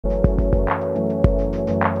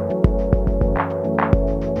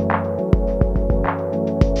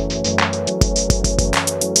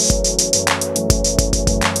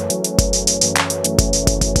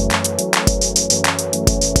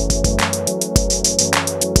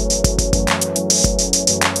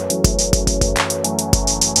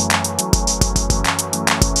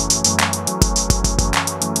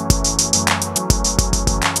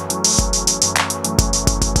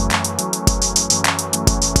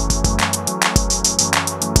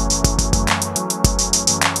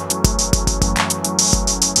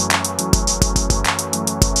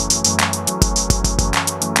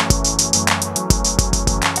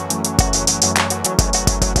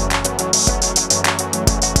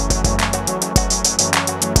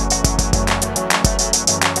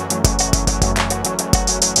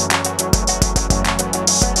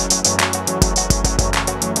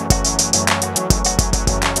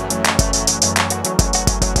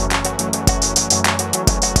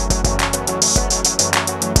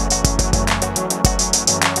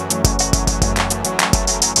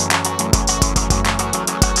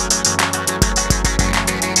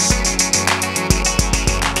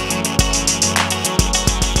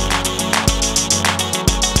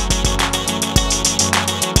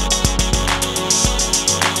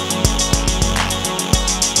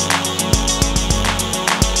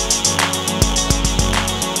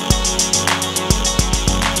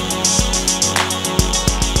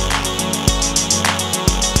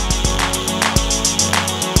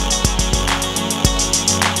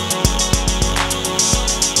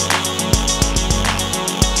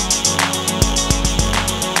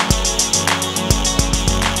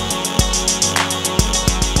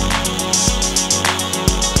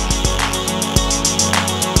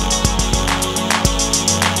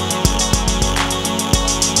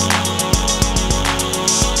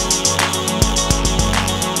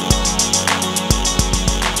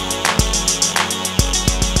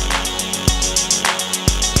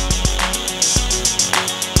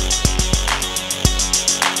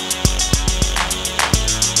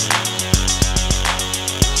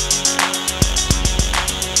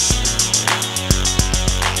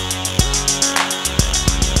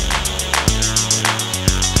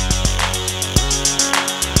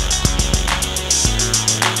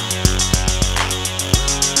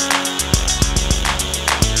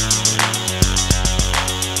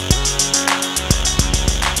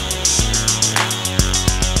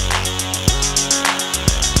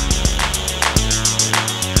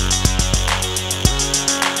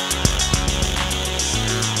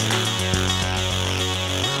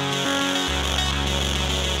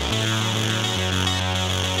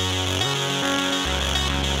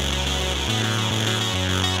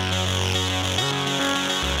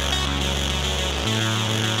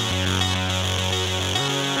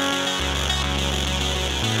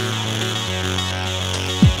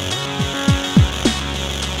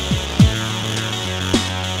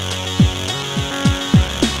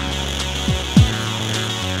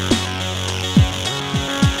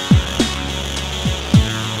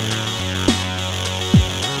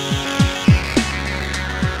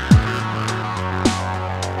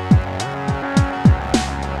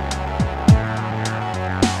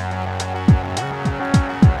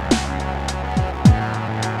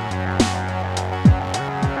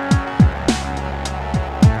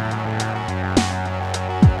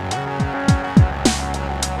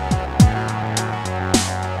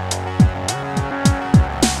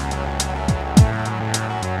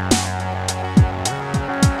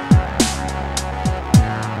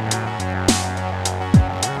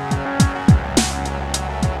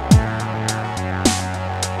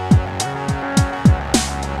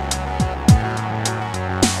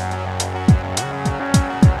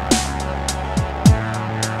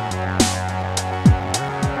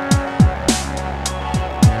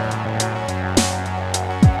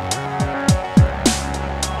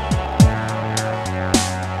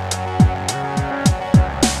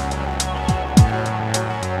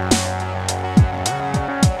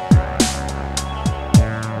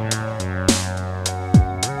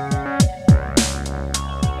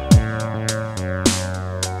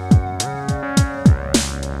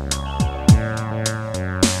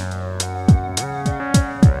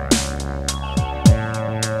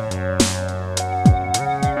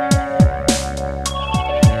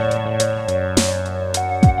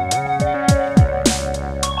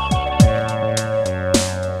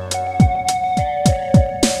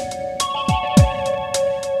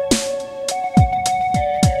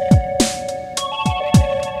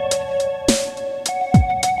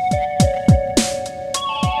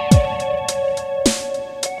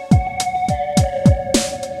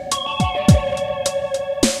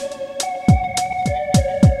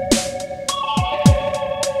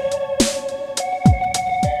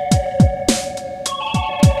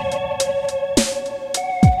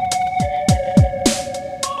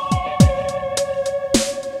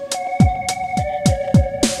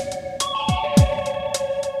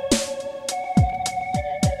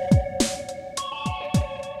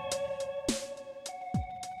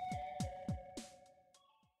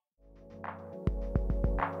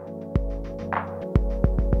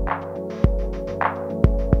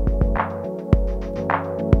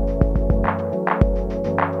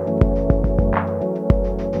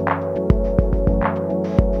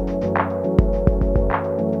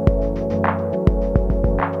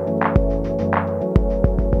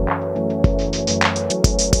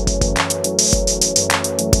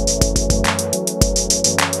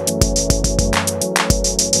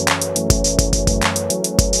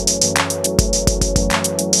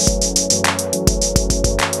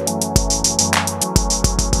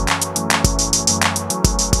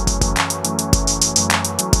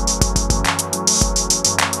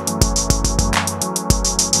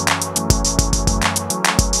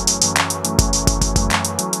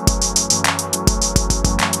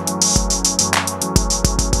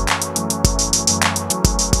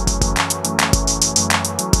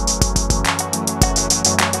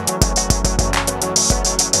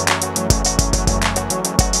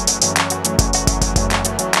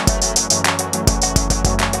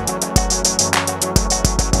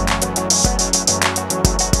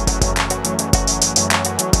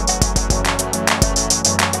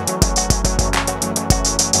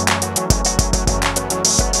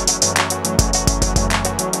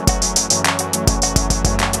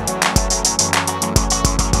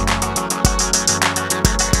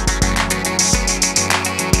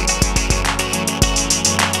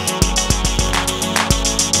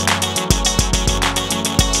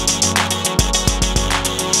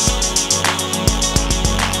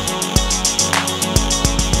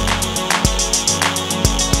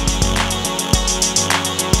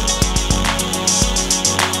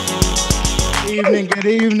evening. Good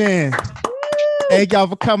evening. Thank y'all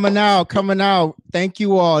for coming out. Thank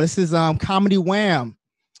you all. This is Comedy Wham,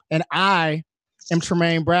 and I am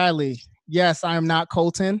Tremaine Bradley. Yes, I am not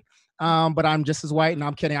Colton, but I'm just as white. No,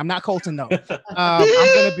 I'm kidding. I'm not Colton though.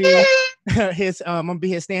 I'm gonna be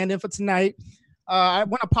his stand-in for tonight. I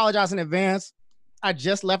want to apologize in advance. I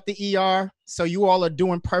just left the ER, so you all are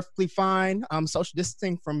doing perfectly fine. Social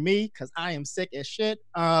distancing from me because I am sick as shit.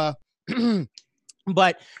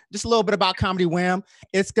 But just a little bit about Comedy Wham.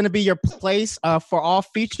 It's going to be your place for all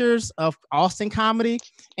features of Austin comedy.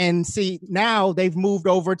 And see, now they've moved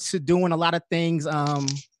over to doing a lot of things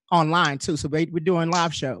online too. So we're doing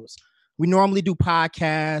live shows. We normally do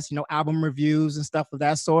podcasts, album reviews and stuff of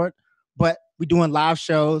that sort. But we're doing live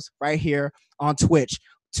shows right here on Twitch,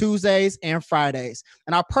 Tuesdays and Fridays.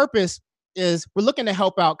 And our purpose is we're looking to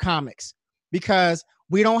help out comics because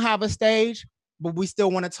we don't have a stage, but we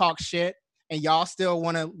still want to talk shit. And y'all still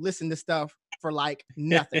want to listen to stuff for like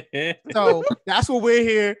nothing. So that's what we're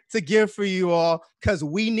here to give for you all because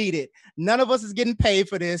we need it. None of us is getting paid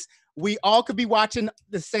for this. We all could be watching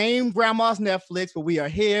the same grandma's Netflix, but we are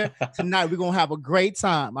here tonight. We're going to have a great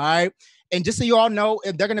time, all right? And just so you all know,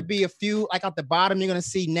 if they're going to be a few, like at the bottom, you're going to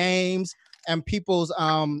see names and people's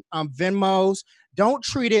Venmos. Don't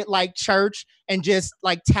treat it like church and just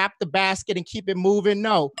like tap the basket and keep it moving.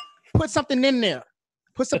 No, put something in there.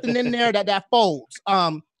 Put something in there that folds.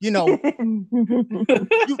 We're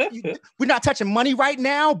not touching money right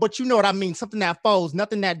now, but you know what I mean. Something that folds,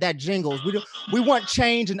 nothing that jingles. We want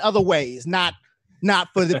change in other ways, not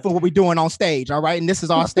for what we're doing on stage. All right, and this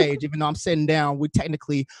is our stage. Even though I'm sitting down, we're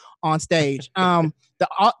technically on stage.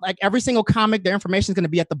 Like every single comic, their information is going to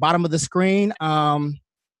be at the bottom of the screen. And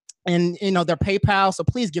their PayPal. So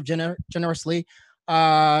please give generously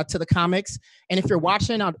to the comics. And if you're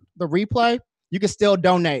watching on the replay, you can still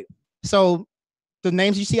donate. So the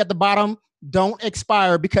names you see at the bottom don't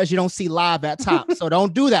expire because you don't see live at top. So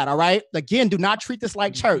don't do that, all right? Again, do not treat this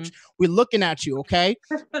like church. We're looking at you, okay?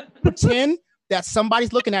 Pretend that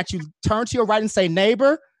somebody's looking at you. Turn to your right and say,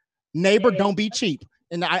 neighbor, don't be cheap.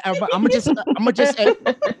 And I'm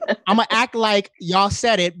gonna act like y'all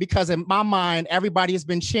said it because in my mind, everybody has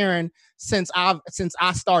been cheering since I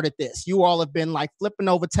started this. You all have been like flipping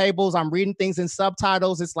over tables. I'm reading things in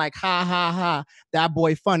subtitles. It's like ha ha ha, that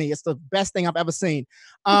boy funny. It's the best thing I've ever seen.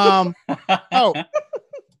 As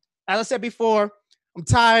I said before, I'm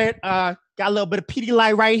tired. Got a little bit of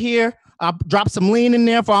Pedialyte right here. I dropped some lean in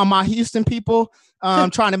there for all my Houston people.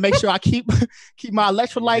 Trying to make sure I keep my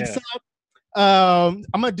electrolytes up. I'm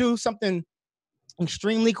gonna do something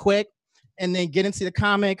extremely quick and then get into the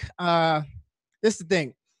comic. This is the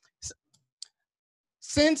thing.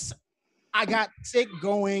 Since I got sick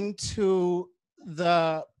going to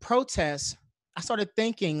the protests, I started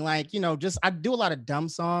thinking I do a lot of dumb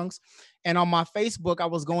songs. And on my Facebook, I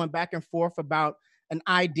was going back and forth about an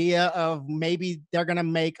idea of maybe they're gonna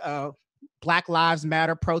make a Black Lives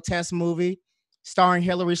Matter protest movie starring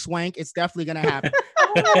Hilary Swank. It's definitely gonna happen.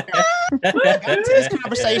 I got into this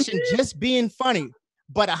conversation just being funny,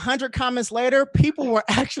 but 100 comments later, people were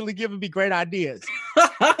actually giving me great ideas. And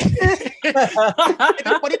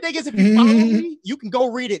the funny thing is, if you follow me, you can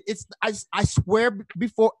go read it. I swear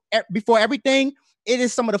before everything, it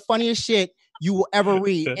is some of the funniest shit you will ever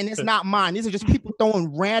read. And it's not mine. These are just people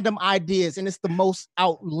throwing random ideas. And it's the most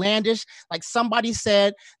outlandish. Like somebody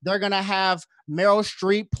said, they're going to have Meryl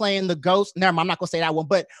Streep playing the ghost. Never mind, I'm not going to say that one.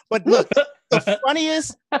 But look, the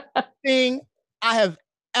funniest thing I have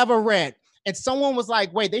ever read. And someone was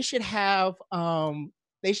like, wait, they should have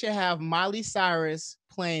Miley Cyrus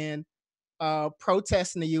playing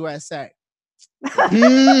Protest in the USA. And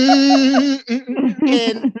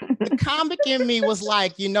the comic in me was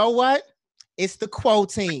like, you know what? It's the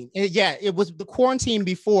quoting. Yeah, it was the quarantine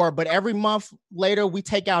before, but every month later we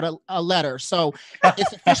take out a letter. So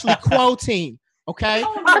it's officially quoting, okay?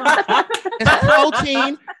 It's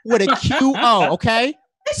quoting with a Q-O, okay?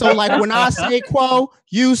 So like when I say quo,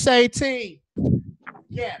 you say team.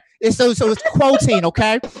 Yeah, so it's quoting,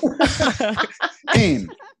 okay?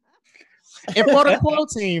 Team. And for the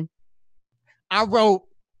quoting, I wrote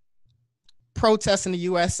protest in the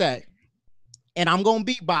USA. And I'm going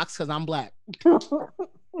to beatbox because I'm black.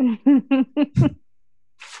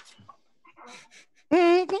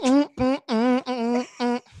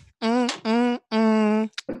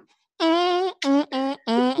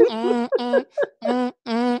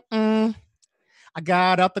 I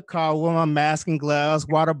got out the car with my mask and gloves.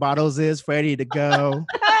 Water bottles is ready to go.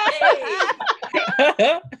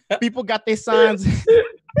 People got their signs.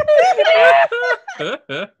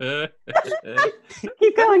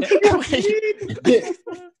 Keep going.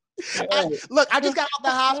 Look, I just got out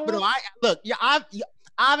the hospital.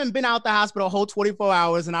 I haven't been out the hospital a whole 24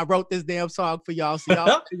 hours, and I wrote this damn song for y'all. So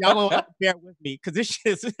y'all gonna have to bear with me because this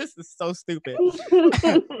is so stupid.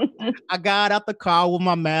 I got out the car with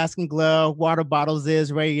my mask and glove, water bottles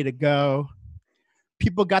is ready to go.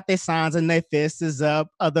 People got their signs and their fists is up.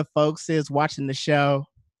 Other folks is watching the show.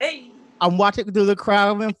 Hey. I'm watching through the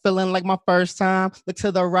crowd and feeling like my first time. Look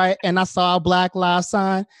to the right and I saw a Black Lives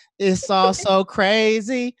sign. It's all so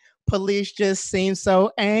crazy. Police just seem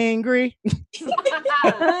so angry.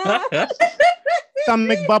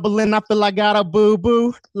 Stomach bubbling. I feel like I got a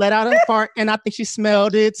boo-boo. Let out a fart and I think she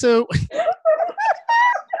smelled it too.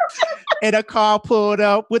 And a car pulled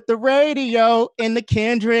up with the radio and the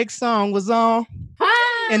Kendrick song was on.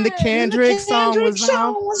 And the Kendrick song was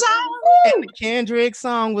on. And the Kendrick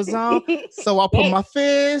song was on. So I put my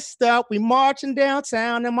fist up. We marching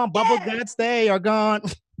downtown and my bubble guts, they are gone.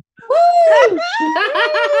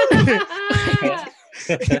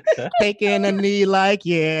 Taking a knee like,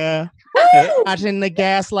 yeah. Watching the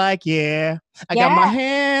gas like, yeah. I got my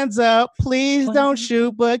hands up. Please don't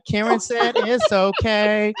shoot. But Karen said it's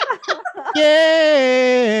okay.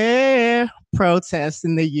 Yeah. Protest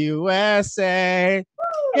in the USA.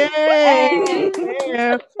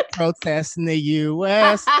 Yeah. Protest in the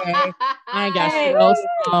USA. I ain't got shit else.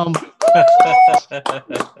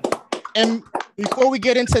 And before we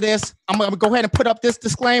get into this, I'm gonna go ahead and put up this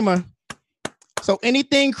disclaimer. So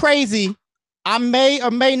anything crazy I may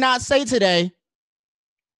or may not say today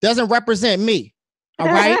doesn't represent me. All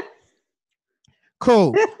right?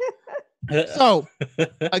 Cool. So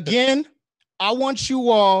again, I want you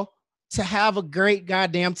all to have a great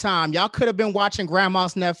goddamn time. Y'all could have been watching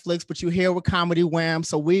Grandma's Netflix, but you're here with Comedy Wham.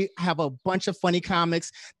 So we have a bunch of funny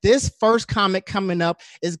comics. This first comic coming up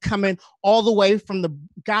is coming all the way from the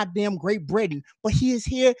goddamn Great Britain, but he is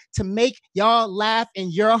here to make y'all laugh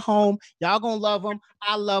in your home. Y'all gonna love him.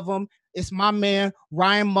 I love him. It's my man,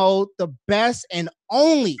 Ryan Moe, the best and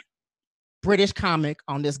only British comic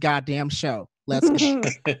on this goddamn show. Let's go.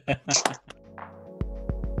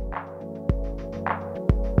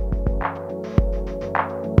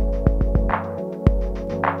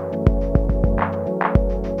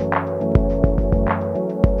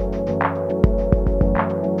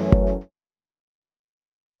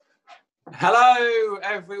 Hello,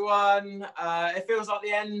 everyone. It feels like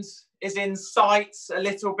the end is in sight a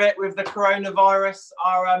little bit with the coronavirus.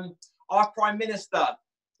 Our Prime Minister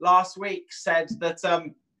last week said that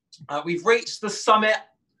we've reached the summit,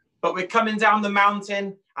 but we're coming down the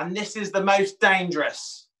mountain, and this is the most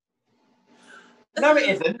dangerous. No, it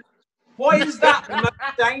isn't. Why is that the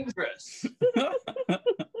most dangerous?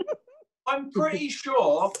 I'm pretty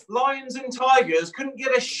sure lions and tigers couldn't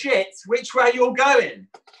give a shit which way you're going.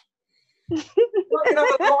 You're not gonna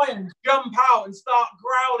have a lion jump out and start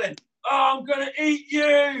growling. Oh, I'm gonna eat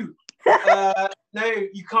you. No,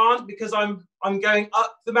 you can't because I'm going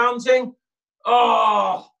up the mountain.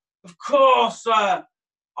 Oh, of course. I'll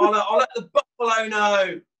let the buffalo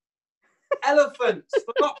know. Elephants, they're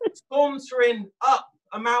not sauntering up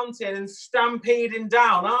a mountain and stampeding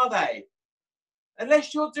down, are they?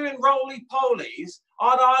 Unless you're doing roly-polies,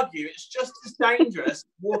 I'd argue it's just as dangerous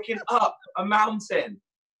walking up a mountain.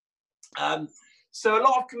 So a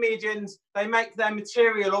lot of comedians, they make their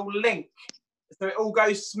material all link, so it all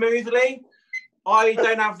goes smoothly. I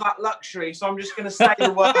don't have that luxury, so I'm just going to say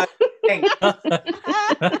the word link.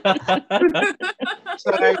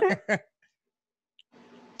 So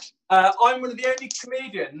I'm one of the only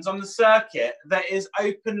comedians on the circuit that is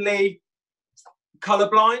openly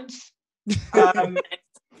colourblind. Our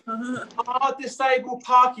disabled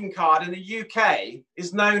parking card in the UK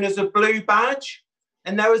is known as a blue badge.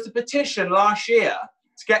 And there was a petition last year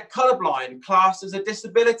to get colourblind classed as a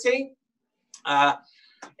disability. It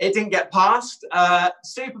didn't get passed.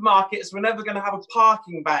 Supermarkets were never going to have a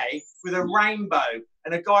parking bay with a rainbow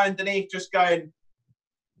and a guy underneath just going.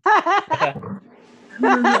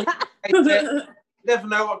 You never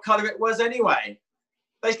know what colour it was anyway.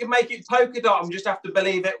 They could make it polka dot and just have to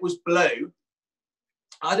believe it was blue.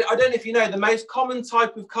 I don't know if you know, the most common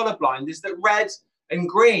type of colourblind is that red and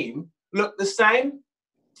green look the same.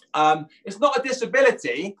 It's not a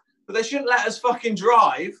disability, but they shouldn't let us fucking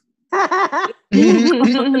drive.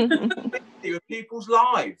 With people's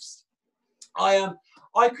lives. I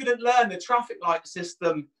couldn't learn the traffic light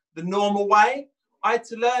system the normal way. I had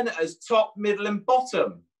to learn it as top, middle, and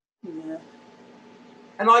bottom. Yeah.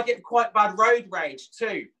 And I get quite bad road rage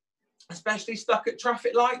too, especially stuck at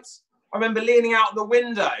traffic lights. I remember leaning out the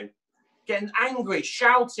window, getting angry,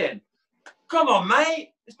 shouting, "Come on,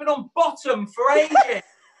 mate! It's been on bottom for ages."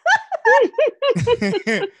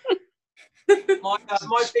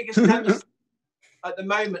 My biggest nemesis at the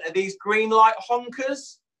moment are these green light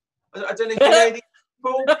honkers. I don't know if you know these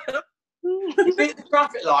people. You beat the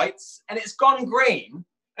traffic lights and it's gone green,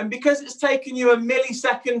 and because it's taken you a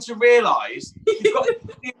millisecond to realise, you've got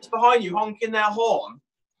idiots behind you honking their horn,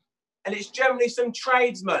 and it's generally some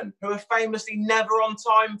tradesmen who are famously never on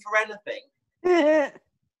time for anything.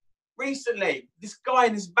 Recently, this guy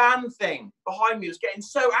in his van thing behind me was getting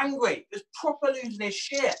so angry, he was proper losing his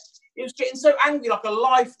shit. He was getting so angry, like a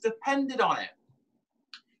life depended on it.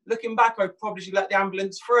 Looking back, I probably should let the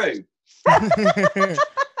ambulance through. Yeah.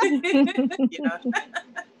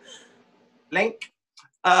 Link.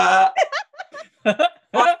 I'm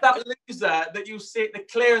that loser that you'll see at the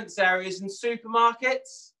clearance areas in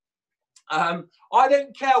supermarkets. I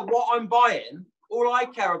don't care what I'm buying. All I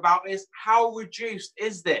care about is how reduced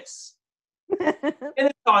is this.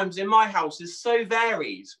 Dinner times in my house is so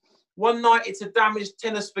varied. One night it's a damaged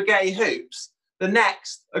tin of spaghetti hoops. The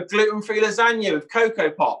next, a gluten-free lasagna with Cocoa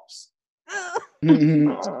Pops.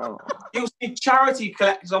 You'll see charity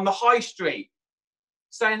collectors on the high street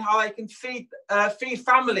saying how they can feed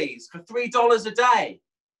families for $3 a day.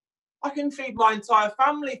 I can feed my entire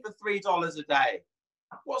family for $3 a day.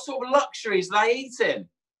 What sort of luxuries are they eating?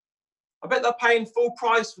 I bet they're paying full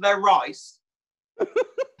price for their rice. Good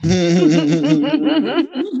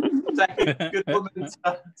woman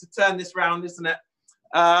to turn this round, isn't it?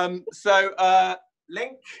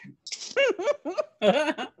 Link.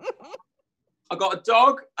 I got a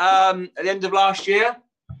dog at the end of last year,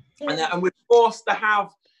 and we're forced to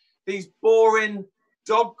have these boring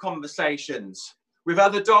dog conversations with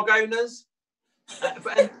other dog owners.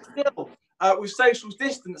 And still, with social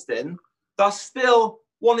distancing, they're still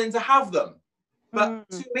wanting to have them, but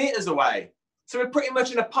 2 meters away. So we're pretty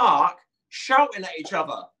much in a park shouting at each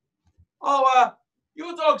other. Oh,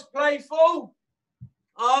 your dog's playful.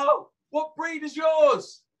 Oh, what breed is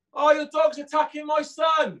yours? Oh, your dog's attacking my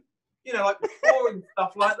son. You know, like boring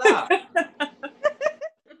stuff like that.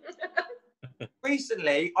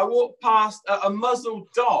 Recently, I walked past a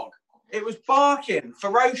muzzled dog. It was barking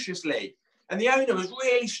ferociously, and the owner was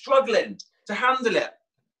really struggling to handle it.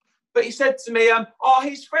 But he said to me, oh,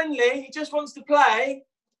 he's friendly. He just wants to play.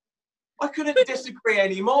 I couldn't disagree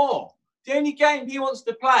anymore. The only game he wants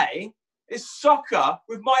to play is soccer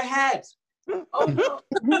with my head. Oh.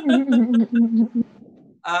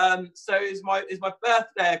 So it's my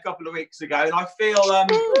birthday a couple of weeks ago, and I feel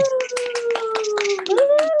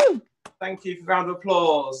thank you for a round of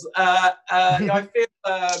applause. I feel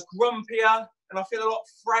grumpier and I feel a lot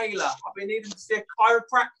frailer. I've been needing to see a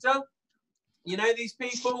chiropractor. You know these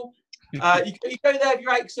people. You go there with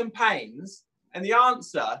your aches and pains, and the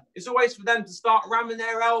answer is always for them to start ramming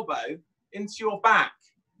their elbow into your back.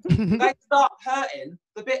 They start hurting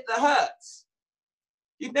the bit that hurts.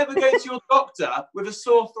 You'd never go to your doctor with a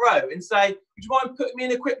sore throat and say, would you mind putting me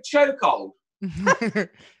in a quick chokehold?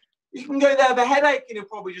 You can go there with a headache and he'll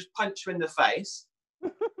probably just punch you in the face.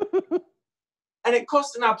 And it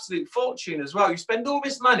costs an absolute fortune as well. You spend all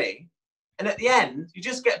this money and at the end, you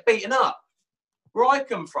just get beaten up. Where I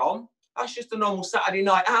come from, that's just a normal Saturday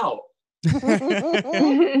night out. But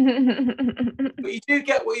you do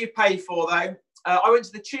get what you pay for, though. I went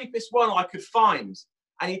to the cheapest one I could find,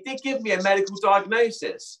 and he did give me a medical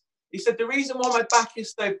diagnosis. He said the reason why my back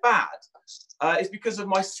is so bad is because of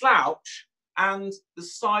my slouch and the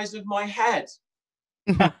size of my head.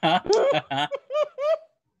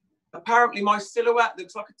 Apparently, my silhouette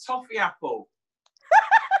looks like a toffee apple.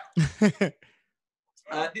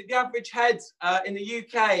 The average head in the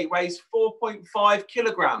UK weighs 4.5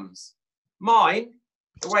 kilograms. Mine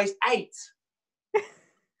weighs 8. I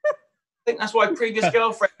think that's why previous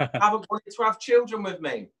girlfriends haven't wanted to have children with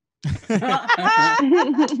me.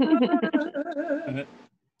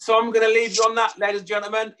 So I'm going to leave you on that, ladies and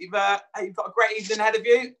gentlemen. You've got a great evening ahead of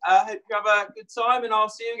you. Hope you have a good time, and I'll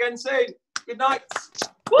see you again soon. Good night.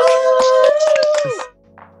 Woo!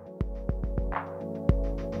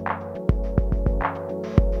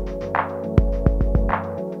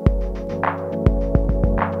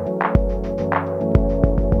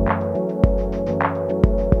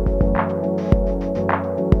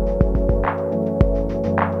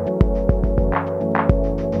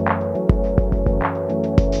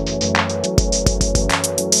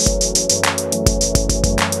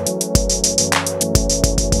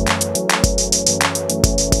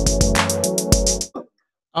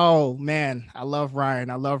 Oh man, I love Ryan.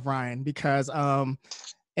 I love Ryan because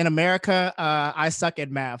in America, I suck at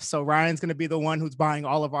math. So Ryan's gonna be the one who's buying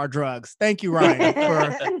all of our drugs. Thank you, Ryan,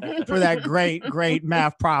 for that great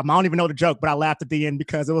math problem. I don't even know the joke, but I laughed at the end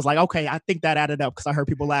because it was like, okay, I think that added up because I heard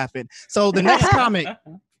people laughing. So the next comic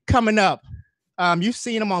coming up You've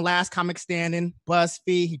seen him on Last Comic Standing,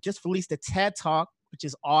 BuzzFeed. He just released a TED Talk, which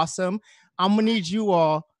is awesome. I'm gonna need you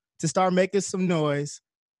all to start making some noise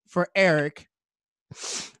for Eric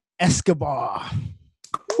Escobar.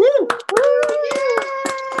 Woo!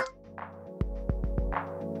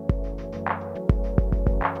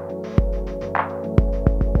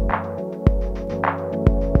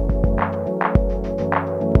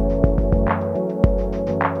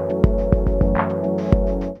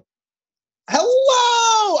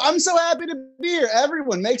 Hello! I'm so happy to be here.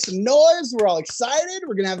 Everyone, make some noise. We're all excited.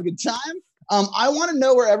 We're gonna have a good time. I want to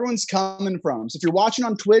know where everyone's coming from. So if you're watching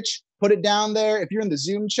on Twitch, put it down there. If you're in the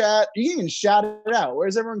Zoom chat, you can even shout it out.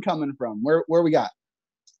 Where's everyone coming from? Where we got?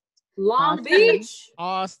 Long Beach.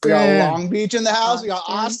 Austin. We got Long Beach in the house. We got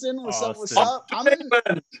Austin. What's up? What's up? I'm in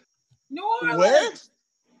New Orleans. where?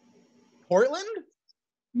 Portland?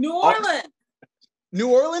 New Orleans. New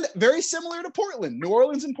Orleans, very similar to Portland. New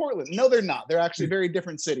Orleans and Portland. No, they're not. They're actually very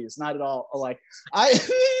different cities. Not at all alike. I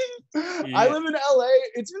live in LA.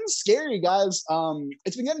 It's been scary, guys.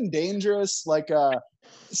 It's been getting dangerous. Like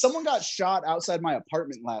someone got shot outside my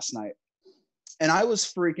apartment last night. And I was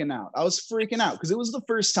freaking out. Because it was the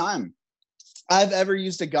first time I've ever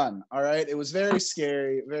used a gun. All right. It was very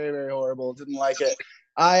scary, very, very horrible. Didn't like it.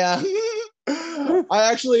 I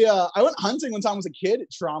actually I went hunting when I was a kid. It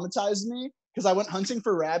traumatized me. Because I went hunting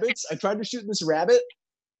for rabbits. I tried to shoot this rabbit,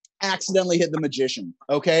 accidentally hit the magician.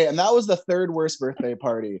 Okay. And that was the third worst birthday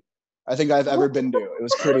party I think I've ever been to. It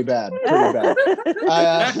was pretty bad.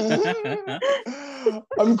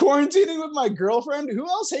 I'm quarantining with my girlfriend. Who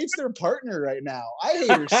else hates their partner right now? I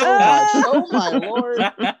hate her so much. Oh my Lord.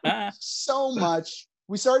 So much.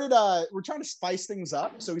 We started, we're trying to spice things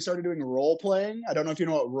up. So we started doing role playing. I don't know if you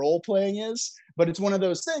know what role playing is, but it's one of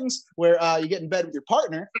those things where you get in bed with your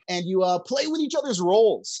partner and you play with each other's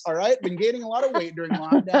roles. All right. Been gaining a lot of weight during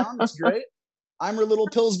lockdown. That's great. I'm her little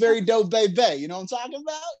Pillsbury dope baby. You know what I'm talking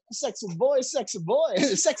about? Sexy boy. Sexy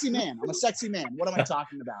man. I'm a sexy man. What am I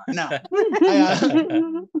talking about? No.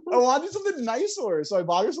 I wanted something nice for her. So I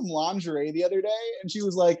bought her some lingerie the other day and she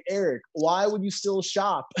was like, Eric, why would you still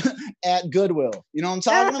shop at Goodwill? You know what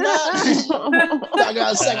I'm talking about? I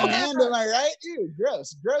got a second hand, am I right? Ew,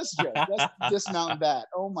 gross. Let's dismount that.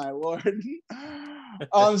 Oh my Lord.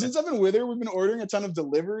 Since I've been with her, we've been ordering a ton of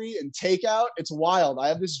delivery and takeout. It's wild. I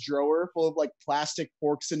have this drawer full of like plastic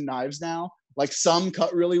forks and knives now. Like some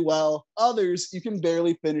cut really well. Others, you can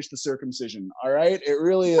barely finish the circumcision. All right. It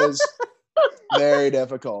really is very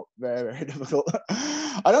difficult. Very, very difficult.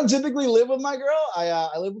 I don't typically live with my girl.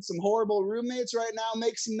 I live with some horrible roommates right now.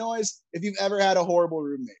 Make some noise if you've ever had a horrible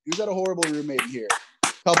roommate. Who's had a horrible roommate here?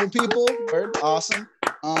 Couple people. Word. Awesome.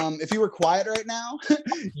 If you were quiet right now,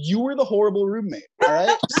 you were the horrible roommate. All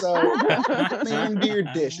right. So clean do your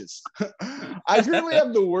dishes. I currently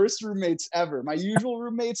have the worst roommates ever. My usual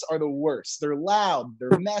roommates are the worst. They're loud.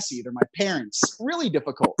 They're messy. They're my parents. Really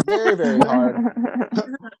difficult. Very, very hard.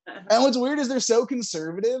 And what's weird is they're so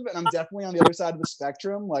conservative, and I'm definitely on the other side of the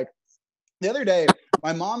spectrum. Like the other day,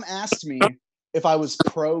 my mom asked me if I was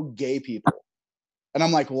pro gay people. And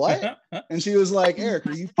I'm like, what? And she was like, Eric,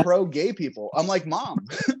 are you pro gay people? I'm like, Mom,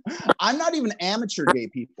 I'm not even amateur gay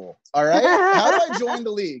people. All right. How do I join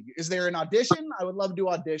the league? Is there an audition? I would love to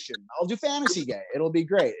audition. I'll do fantasy gay. It'll be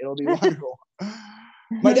great. It'll be wonderful.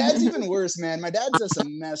 My dad's even worse, man. My dad does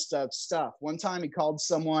some messed up stuff. One time he called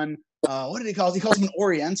someone, what did he call? He called someone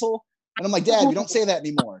Oriental. And I'm like, Dad, you don't say that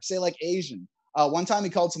anymore. Say like Asian. One time he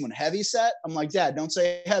called someone heavy set. I'm like, Dad, don't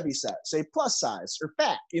say heavy set. Say plus size or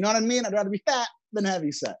fat. You know what I mean? I'd rather be fat than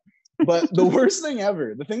heavy set. But the worst thing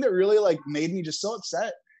ever, the thing that really like made me just so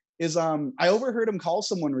upset is I overheard him call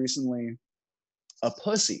someone recently a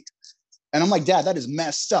pussy. And I'm like, Dad, that is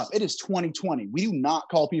messed up. It is 2020. We do not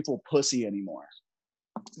call people pussy anymore.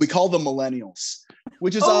 We call them millennials,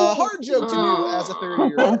 which is a hard joke to do as a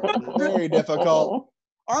 30-year-old. Very difficult.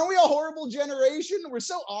 Aren't we a horrible generation? We're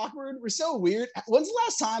so awkward. We're so weird. When's the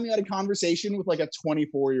last time you had a conversation with like a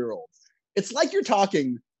 24-year-old? It's like you're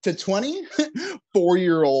talking to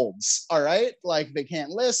 24-year-olds, all right? Like they can't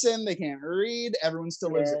listen, they can't read, everyone still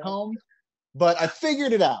lives at home. But I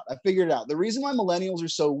figured it out. The reason why millennials are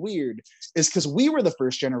so weird is because we were the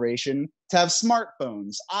first generation to have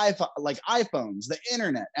smartphones, iPhones, the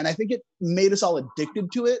internet. And I think it made us all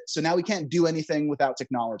addicted to it. So now we can't do anything without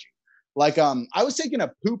technology. Like I was taking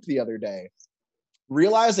a poop the other day,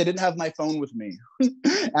 realized I didn't have my phone with me,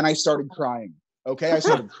 and I started crying. Okay, I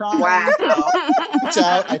started crying. Wow.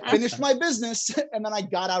 Out. I finished my business, and then I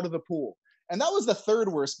got out of the pool. And that was the third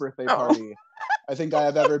worst birthday party I think I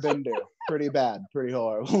have ever been to. Pretty bad, pretty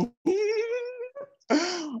horrible.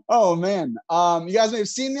 Oh man. You guys may have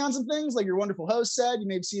seen me on some things, like your wonderful host said. You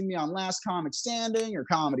may have seen me on Last Comic Standing or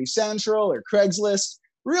Comedy Central or Craigslist.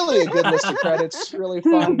 Really a good list of credits. Really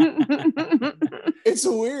fun. It's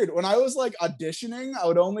weird. When I was like auditioning, I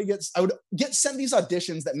would get sent these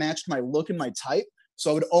auditions that matched my look and my type.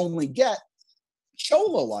 So I would only get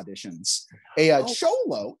cholo auditions. A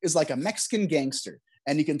cholo is like a Mexican gangster.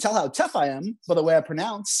 And you can tell how tough I am by the way I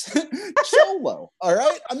pronounce cholo. All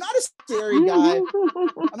right. I'm not a scary guy.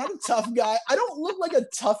 I'm not a tough guy. I don't look like a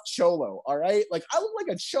tough cholo. All right. Like I look like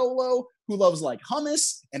a cholo who loves like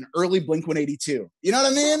hummus and early Blink 182. You know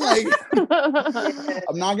what I mean? Like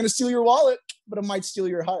I'm not going to steal your wallet, but I might steal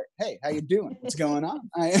your heart. Hey, how you doing? What's going on?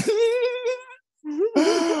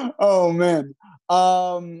 Oh man.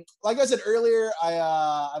 Like I said earlier, I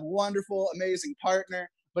have a wonderful, amazing partner.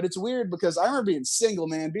 But it's weird because I remember being single,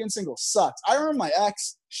 man. Being single sucked. I remember my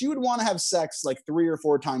ex, she would want to have sex like 3 or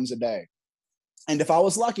 4 times a day. And if I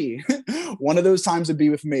was lucky, one of those times would be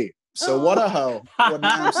with me. So what a hoe. What an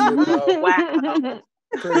absolute hoe. Wow.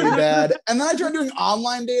 Pretty bad. And then I tried doing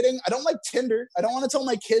online dating. I don't like Tinder. I don't want to tell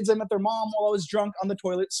my kids I met their mom while I was drunk on the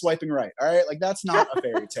toilet swiping right. All right? Like that's not a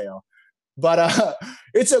fairy tale. But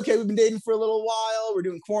it's okay. We've been dating for a little while. We're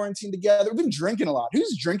doing quarantine together. We've been drinking a lot.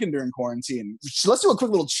 Who's drinking during quarantine? Let's do a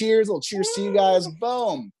quick little cheers. A little cheers to you guys.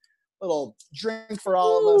 Boom. Little drink for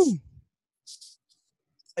all of us.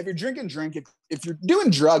 If you're drinking, drink. If you're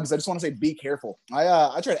doing drugs, I just want to say be careful.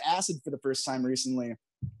 I tried acid for the first time recently.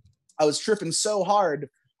 I was tripping so hard,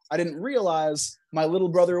 I didn't realize my little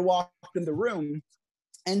brother walked in the room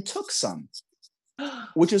and took some.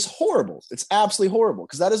 Which is horrible. It's absolutely horrible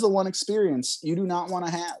because that is the one experience you do not want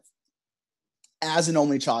to have as an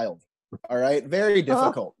only child. All right. Very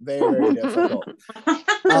difficult. Very, very difficult.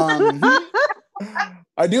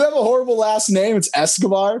 I do have a horrible last name. It's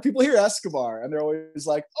Escobar. People hear Escobar and they're always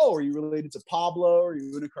like, oh, are you related to Pablo? Are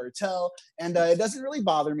you in a cartel? And it doesn't really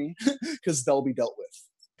bother me because they'll be dealt with.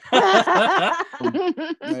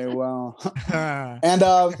 Very well. And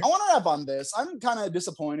I want to wrap on this. I'm kind of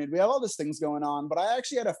disappointed. We have all these things going on, but I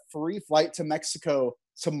actually had a free flight to Mexico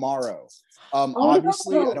tomorrow.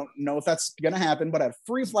 Obviously, I don't know if that's gonna happen, but I have a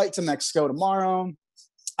free flight to Mexico tomorrow.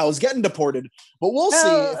 I was getting deported, but we'll see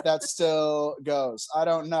if that still goes. I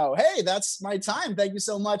don't know. Hey, that's my time. Thank you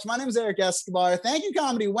so much. My name is Eric Escobar. Thank you,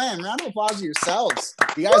 Comedy Wham. Round of applause to yourselves.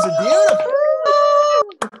 You guys are beautiful.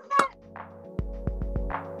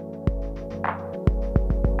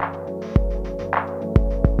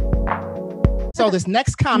 So this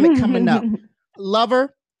next comic coming up, love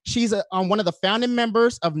her. She's one of the founding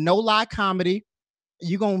members of No Lie Comedy.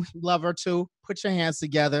 You're going to love her too. Put your hands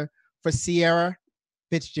together for Sierra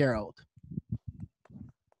Fitzgerald.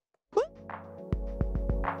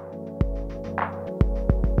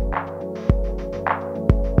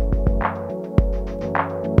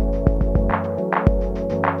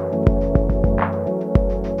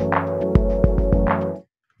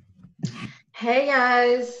 Hey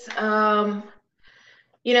guys,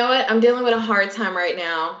 you know what? I'm dealing with a hard time right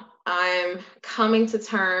now. I'm coming to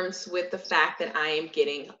terms with the fact that I am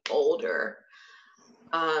getting older.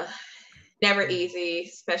 Never easy,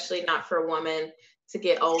 especially not for a woman to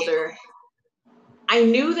get older. I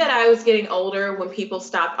knew that I was getting older when people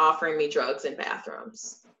stopped offering me drugs in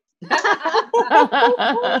bathrooms.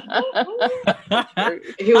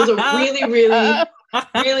 It was a really, really,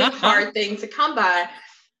 really hard thing to come by.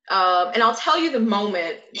 And I'll tell you the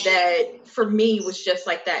moment that for me was just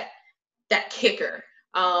like that kicker.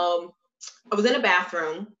 I was in a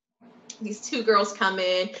bathroom. These 2 girls come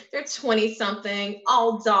in, they're 20 something,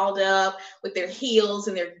 all dolled up with their heels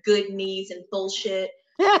and their good knees and bullshit.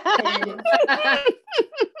 And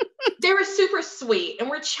they were super sweet and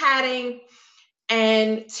we're chatting.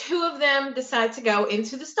 And 2 of them decide to go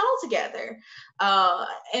into the stall together.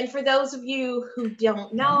 And for those of you who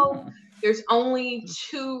don't know, there's only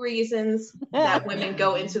 2 reasons that women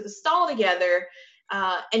go into the stall together,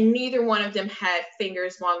 and neither one of them had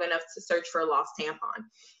fingers long enough to search for a lost tampon.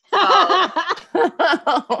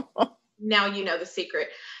 Now you know the secret.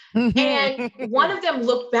 And one of them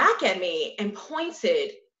looked back at me and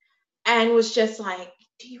pointed and was just like,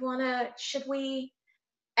 should we?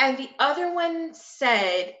 And the other one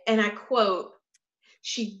said, and I quote,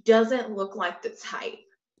 "She doesn't look like the type."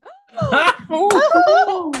 I'm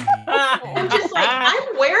just like,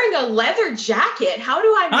 I'm wearing a leather jacket. How do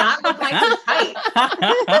I not look like the type?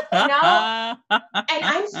 You know? And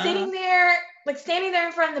I'm sitting there, like standing there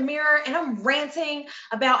in front of the mirror, and I'm ranting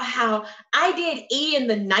about how I did E in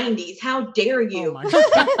the 90s. How dare you? Oh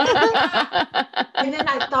And then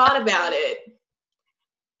I thought about it.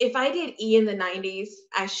 if I did E in the 90s,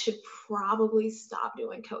 I should probably stop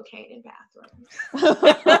doing cocaine in bathrooms.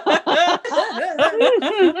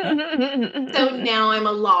 So now I'm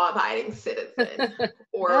a law-abiding citizen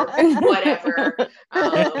or whatever,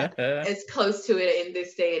 as close to it in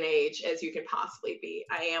this day and age as you can possibly be.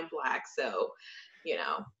 I am Black, so, you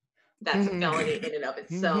know, that's a felony in and of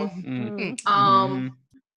itself.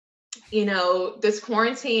 You know, this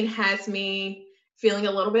quarantine has me feeling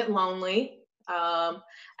a little bit lonely.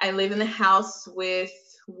 I live in the house with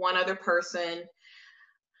one other person.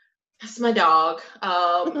 That's my dog.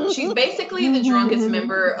 She's basically the drunkest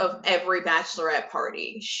member of every bachelorette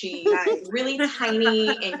party. She's really tiny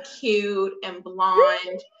and cute and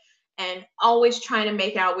blonde and always trying to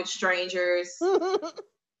make out with strangers.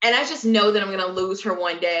 And I just know that I'm going to lose her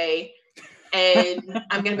one day. And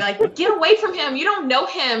I'm going to be like, get away from him. You don't know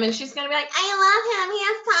him. And she's going to be like, I love him. He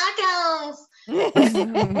has tacos.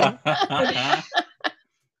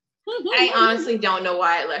 I honestly don't know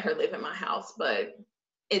why I let her live in my house, but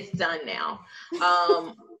it's done now.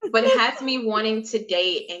 But it has me wanting to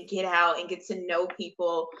date and get out and get to know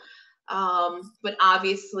people. But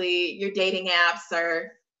obviously your dating apps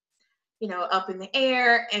are, you know, up in the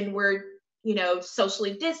air, and we're, you know,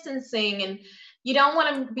 socially distancing, and you don't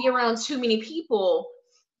want to be around too many people.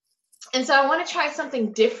 And so I want to try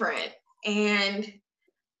something different. And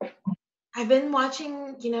I've been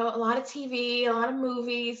watching, you know, a lot of TV, a lot of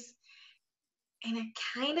movies, and I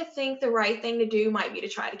kind of think the right thing to do might be to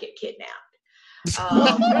try to get kidnapped.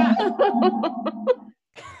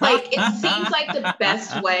 Like, it seems like the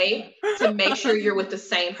best way to make sure you're with the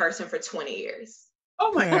same person for 20 years.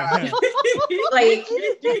 Oh my God. Like,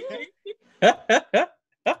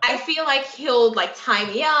 I feel like he'll like tie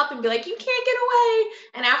me up and be like, you can't get away.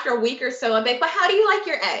 And after a week or so, I'm like, but how do you like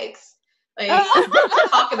your eggs? Like, let's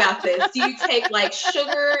talk about this. Do you take like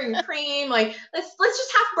sugar and cream? Like, let's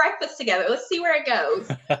just have breakfast together. Let's see where it goes.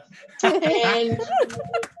 And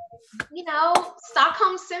you know,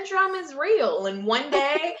 Stockholm syndrome is real. And one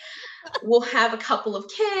day we'll have a couple of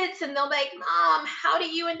kids and they'll be like, Mom, how do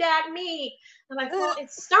you and Dad meet? I'm like, well, it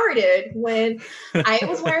started when I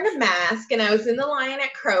was wearing a mask and I was in the line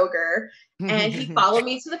at Kroger, and he followed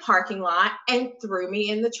me to the parking lot and threw me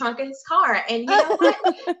in the trunk of his car. And you know what?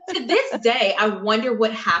 To this day, I wonder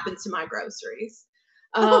what happened to my groceries.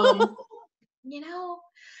 You know,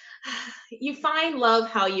 you find love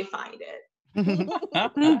how you find it.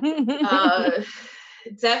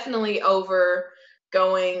 Definitely over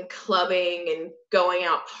going clubbing and going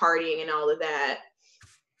out partying and all of that.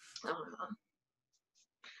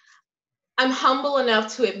 I'm humble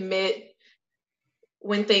enough to admit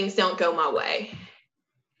when things don't go my way.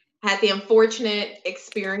 I had the unfortunate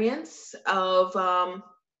experience of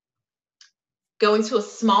going to a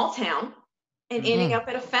small town and ending up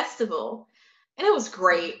at a festival. And it was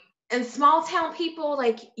great. And small town people,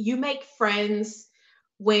 like, you make friends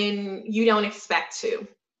when you don't expect to.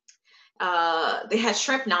 They had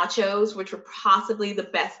shrimp nachos, which were possibly the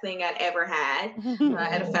best thing I'd ever had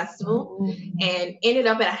at a festival, and ended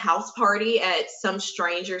up at a house party at some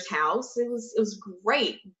stranger's house. It was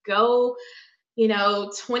great. Go, you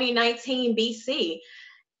know, 2019 BC.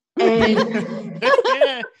 And,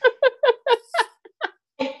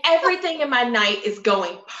 and everything in my night is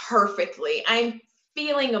going perfectly. I'm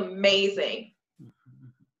feeling amazing.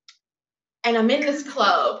 And I'm in this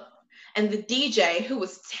club. And the DJ, who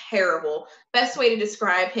was terrible, best way to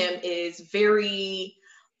describe him is very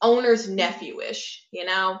owner's nephew-ish, you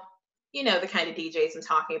know the kind of DJs I'm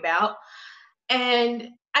talking about. And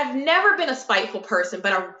I've never been a spiteful person,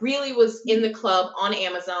 but I really was in the club on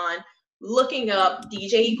Amazon looking up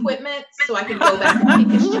DJ equipment so I can go back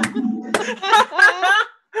and take his shot.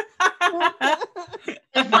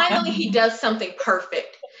 And finally, he does something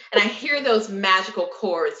perfect. And I hear those magical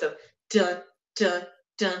chords of dun, dun,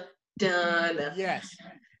 dun, dun. Yes.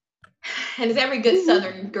 And as every good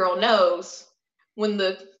Southern girl knows, when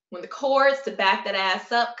the chorus to back that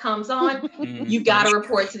ass up comes on, you got to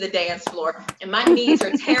report to the dance floor. And my knees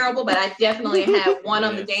are terrible, but I definitely have one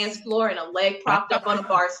on the dance floor and a leg propped up on a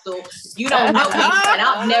bar stool. You don't know me, and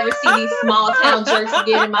I'll never see these small town jerks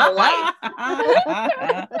again in my life.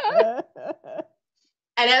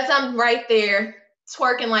 And as I'm right there,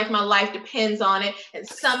 twerking like my life depends on it, and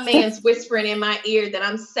some man's whispering in my ear that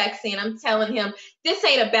I'm sexy, and I'm telling him, this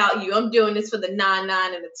ain't about you. I'm doing this for the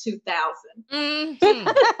 99 and the 2000.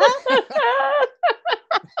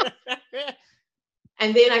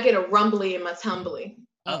 And then I get a rumbly in my tumbly.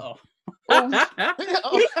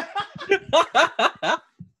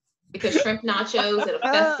 Because shrimp nachos at a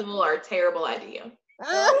festival are a terrible idea.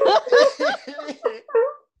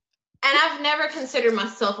 And I've never considered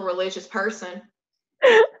myself a religious person.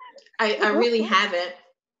 I really haven't.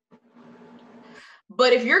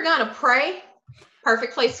 But if you're gonna pray,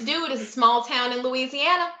 perfect place to do it is a small town in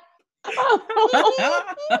Louisiana.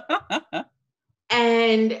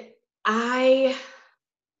 And I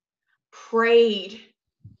prayed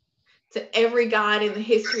to every God in the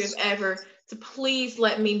history of ever to please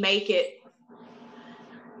let me make it.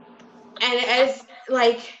 And as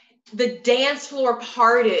like the dance floor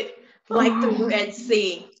parted like the Red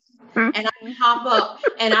Sea, and I hop up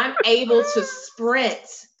and I'm able to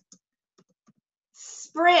sprint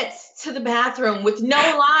to the bathroom with no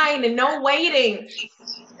line and no waiting,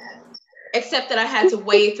 except that I had to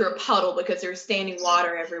wade through a puddle because there was standing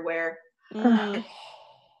water everywhere. And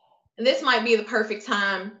this might be the perfect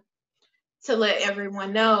time to let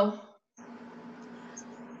everyone know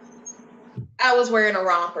I was wearing a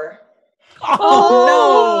romper.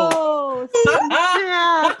 Oh,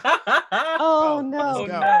 snap. Oh no.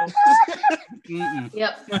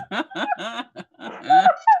 Yep.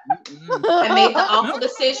 I made the awful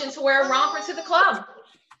decision to wear a romper to the club.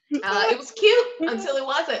 It was cute until it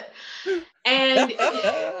wasn't. And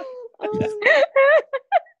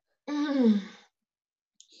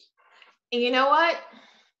and you know what?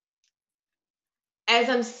 As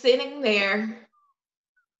I'm sitting there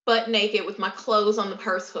butt naked with my clothes on the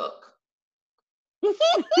purse hook,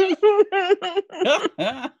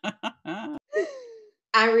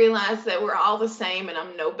 I realized that we're all the same and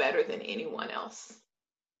I'm no better than anyone else.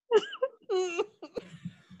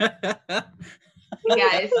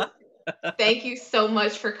 Guys, thank you so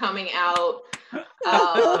much for coming out,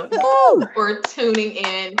 for tuning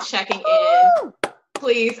in, checking in.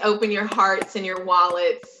 Please open your hearts and your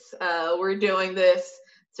wallets. We're doing this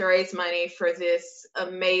to raise money for this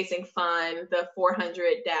amazing fund, the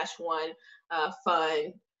 400-1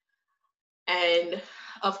 fund. And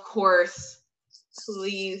of course,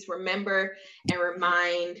 please remember and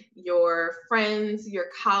remind your friends, your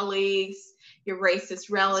colleagues, your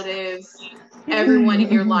racist relatives, everyone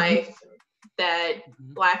in your life that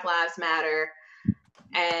Black Lives Matter.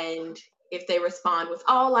 And if they respond with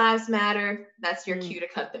all lives matter, that's your cue to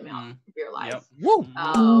cut them out of your life.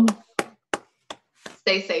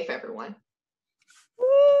 Stay safe, everyone.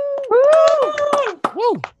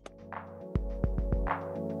 Woo.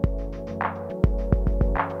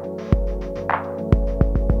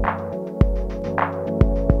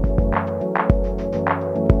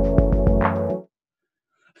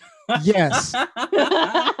 Yes.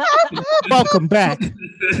 Welcome back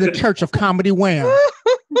to the Church of Comedy Wham.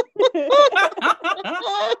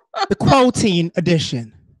 The Quoteen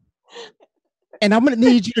edition. And I'm going to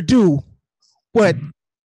need you to do what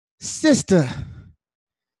Sister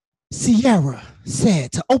Sierra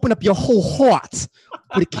said, to open up your whole heart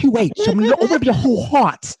with a QH. I'm going to open up your whole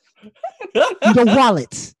heart, your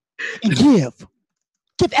wallet, and give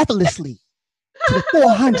effortlessly to the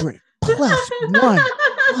 400 plus one.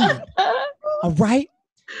 All right?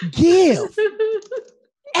 Give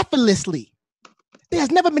effortlessly.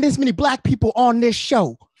 There's never been this many Black people on this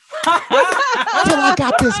show until I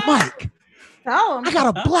got this mic. I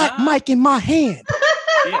got a black mic in my hand.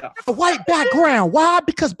 A white background. Why?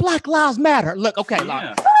 Because Black Lives Matter. Look, okay,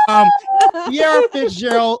 Sierra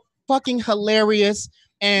Fitzgerald, fucking hilarious.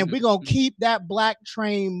 And we're going to keep that black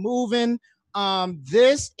train moving.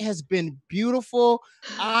 This has been beautiful.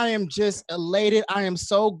 I am just elated. I am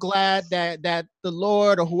so glad that the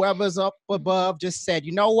Lord or whoever's up above just said,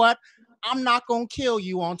 you know what? I'm not gonna kill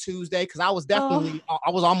you on Tuesday, because I was definitely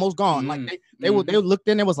I was almost gone. Like they looked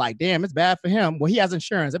in and was like, damn, it's bad for him. Well, he has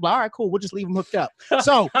insurance. They're like, all right, cool, we'll just leave him hooked up.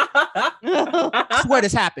 So I swear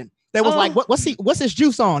this happened. They was like, what's his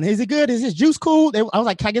juice on? Is it good? Is his juice cool? I was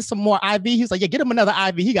like, can I get some more IV? He was like, yeah, get him another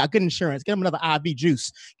IV. He got good insurance. Get him another IV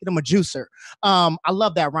juice. Get him a juicer. I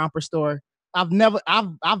love that romper story. I've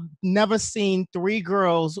never seen three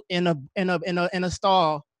girls in a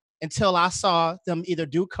stall until I saw them either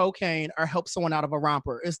do cocaine or help someone out of a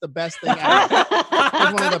romper. It's the best thing ever.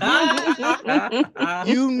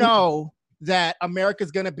 You know that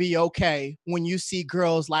America's gonna be okay when you see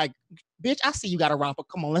girls like, bitch, I see you got a romper.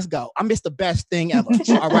 Come on, let's go. I miss the best thing ever.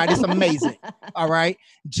 All right, it's amazing. All right,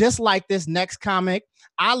 just like this next comic,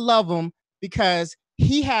 I love him because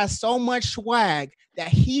he has so much swag that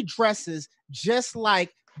he dresses just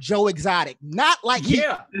like Joe Exotic, not like he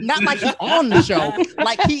on the show,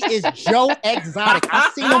 like he is Joe Exotic. I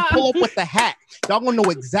seen him pull up with the hat. Y'all gonna know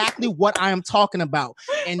exactly what I am talking about,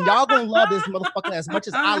 and y'all gonna love this motherfucker as much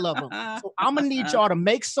as I love him. So I'm gonna need y'all to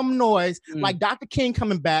make some noise, like Dr. King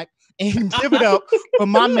coming back, and give it up for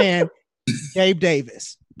my man, Gabe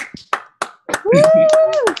Davis. Woo!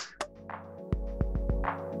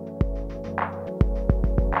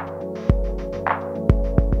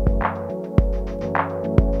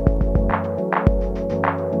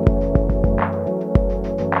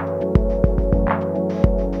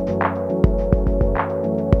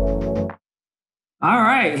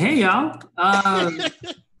 y'all.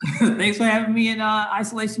 Thanks for having me in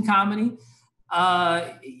Isolation Comedy.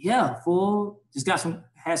 Just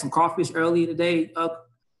had some crawfish earlier today.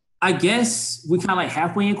 I guess we kind of like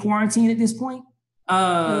halfway in quarantine at this point.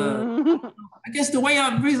 I guess the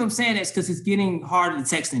reason I'm saying that is because it's getting harder to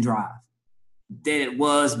text and drive than it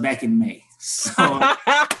was back in May. So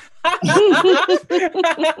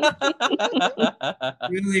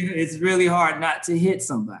it's really hard not to hit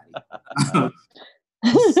somebody.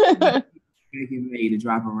 Making May to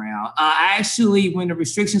drive around. I actually, when the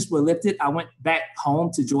restrictions were lifted, I went back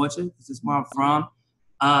home to Georgia. This is where I'm from.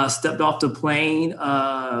 Stepped off the plane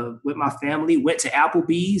with my family, went to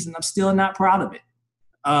Applebee's, and I'm still not proud of it.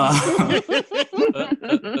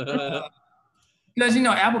 Because,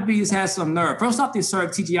 Applebee's has some nerve. First off, they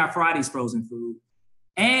serve TGI Fridays frozen food.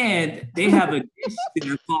 And they have a dish that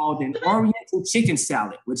are called an Oriental chicken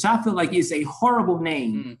salad, which I feel like is a horrible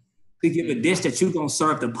name to give a dish that you're going to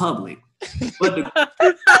serve the public.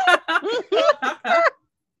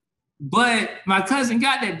 But my cousin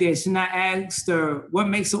got that dish, and I asked her, what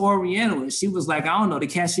makes it Oriental? And she was like, I don't know, the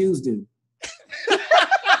cashews do.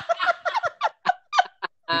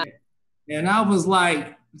 And I was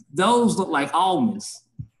like, those look like almonds.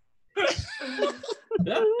 He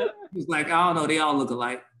was like, I don't know, they all look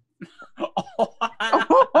alike.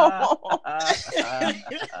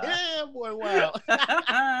 Yeah, boy, wow.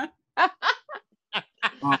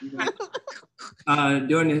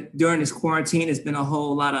 During this quarantine, there's been a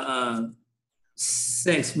whole lot of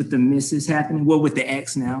sex with the missus happening. Well, with the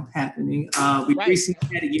ex now happening. We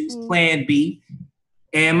recently had to use Plan B.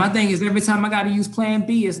 And my thing is, every time I got to use Plan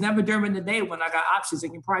B, it's never during the day when I got options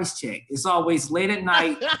and can price check. It's always late at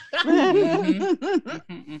night.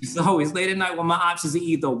 It's always late at night when my options are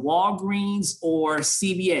either Walgreens or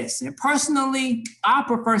CVS. And personally, I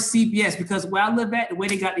prefer CVS because where I live at, the way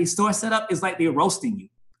they got these stores set up is like they're roasting you.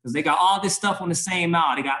 Because they got all this stuff on the same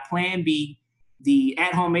aisle. They got Plan B, the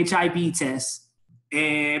at-home HIV test,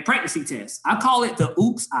 and pregnancy test. I call it the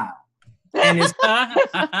oops aisle. And it's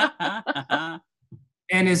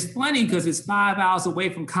and it's funny because it's 5 hours away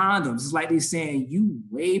from condoms. It's like they're saying, you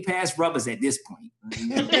way past rubbers at this point.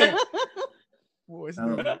 Who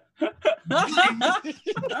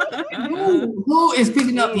is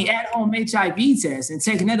picking up the at-home HIV test and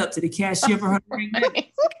taking that up to the cashier for her?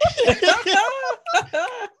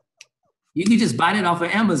 You can just buy it off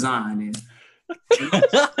of Amazon and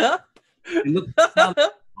look at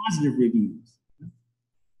positive reviews.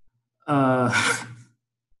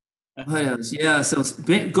 What else? Yeah, so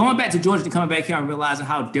going back to Georgia, coming back here and realizing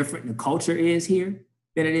how different the culture is here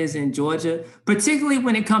than it is in Georgia, particularly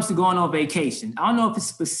when it comes to going on vacation. I don't know if it's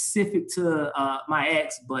specific to my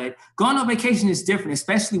ex, but going on vacation is different,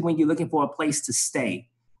 especially when you're looking for a place to stay.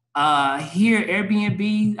 Here,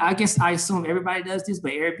 Airbnb, I assume everybody does this,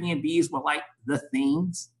 but Airbnbs were like the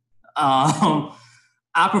things. I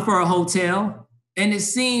prefer a hotel. And it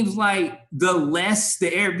seems like the less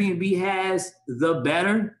the Airbnb has, the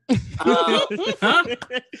better.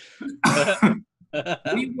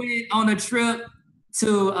 We went on a trip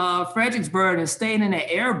to Fredericksburg and stayed in an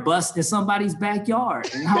Airbus in somebody's backyard.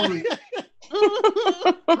 And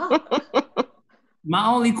my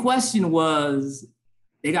only question was,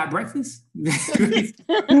 they got breakfast?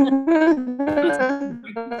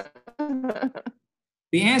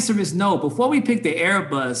 The answer is no. Before we picked the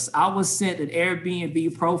Airbus, I was sent an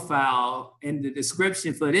Airbnb profile, and the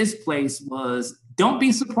description for this place was, don't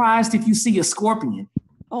be surprised if you see a scorpion.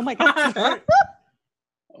 Oh my God.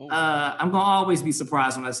 I'm going to always be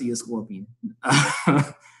surprised when I see a scorpion.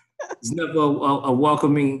 It's never a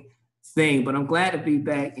welcoming thing, but I'm glad to be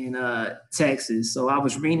back in Texas. So I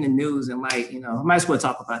was reading the news and I might as well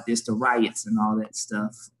talk about this, the riots and all that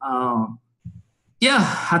stuff.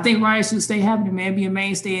 Yeah, I think riots should stay happening, man, be a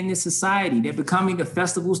mainstay in this society. They're becoming the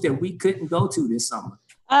festivals that we couldn't go to this summer.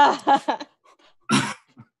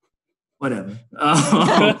 Whatever.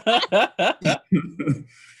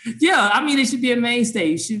 Yeah, I mean, it should be a mainstay.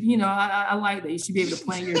 You should, I like that. You should be able to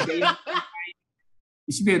plan your day.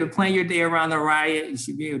 You should be able to plan your day around the riot. You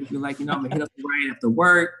should be able to be like, I'm going to hit up the riot after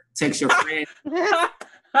work, text your friends.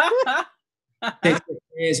 Text your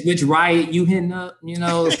friends which riot you hitting up,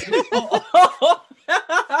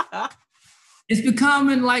 It's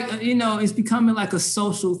becoming like, it's becoming like a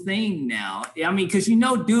social thing now. I mean, because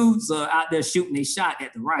dudes are out there shooting a shot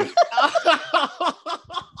at the riot.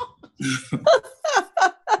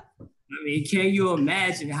 I mean, can you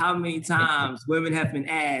imagine how many times women have been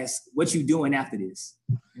asked, what you doing after this?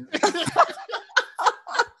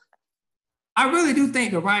 I really do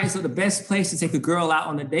think the riots are the best place to take a girl out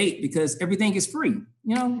on a date because everything is free.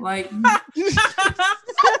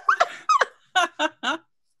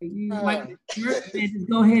 Like, man, just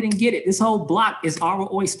go ahead and get it. This whole block is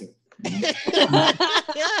our oyster. I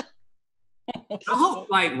hope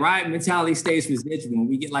like riot mentality stays residual when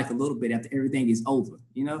we get like a little bit after everything is over.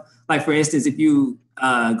 Like for instance, if you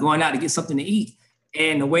going out to get something to eat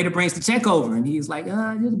and the waiter brings the check over and he's like,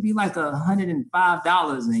 it'll be like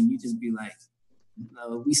 $105, and you just be like,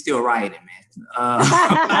 no, we still rioting, man.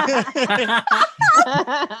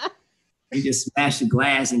 You just smash the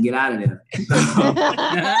glass and get out of there.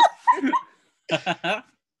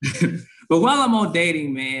 But while I'm on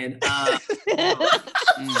dating, man,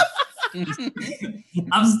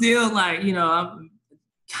 I'm still like, I'm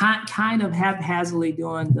kind of haphazardly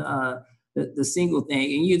doing the single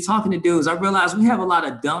thing. And you're talking to dudes, I realize we have a lot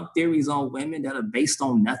of dumb theories on women that are based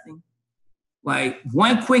on nothing. Like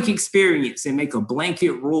one quick experience and make a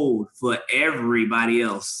blanket rule for everybody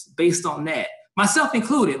else based on that, myself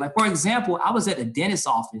included. Like, for example, I was at the dentist's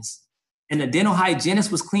office and the dental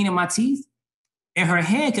hygienist was cleaning my teeth and her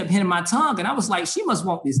hand kept hitting my tongue. And I was like, she must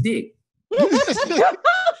want this dick.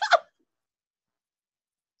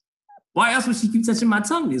 Why else would she keep touching my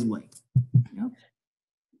tongue this way?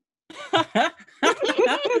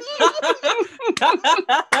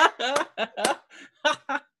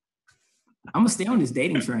 I'm gonna stay on this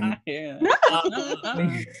dating train. Yeah.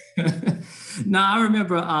 No, I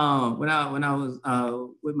remember when I was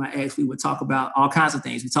with my ex, we would talk about all kinds of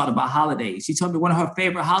things. We talked about holidays. She told me one of her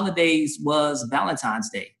favorite holidays was Valentine's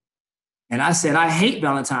Day. And I said, I hate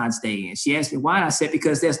Valentine's Day. And she asked me why. And I said,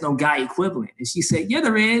 because there's no guy equivalent. And she said, yeah,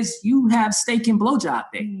 there is. You have steak and blowjob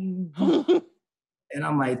day. And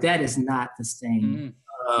I'm like, that is not the same.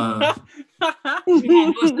 It's not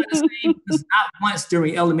the same because not once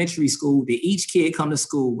during elementary school did each kid come to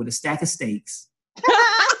school with a stack of steaks.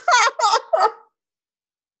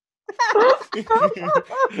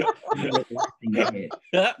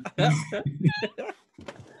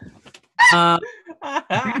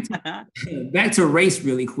 Back to race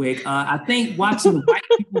really quick. I think watching white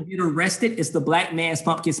people get arrested is the black man's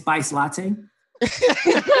pumpkin spice latte.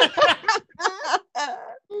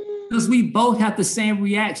 Because we both have the same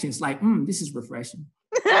reactions, like, this is refreshing.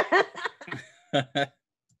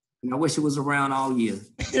 And I wish it was around all year.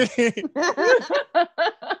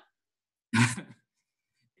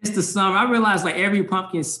 It's the summer. I realize like every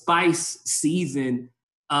pumpkin spice season,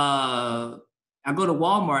 I go to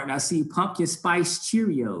Walmart and I see pumpkin spice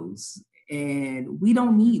Cheerios, and we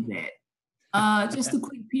don't need that. Just a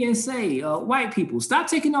quick PSA, white people, stop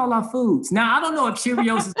taking all our foods. Now, I don't know if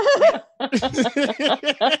Cheerios is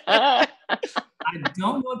I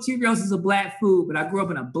don't know if Cheerios is a black food, but I grew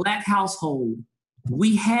up in a black household.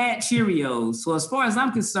 We had Cheerios. So as far as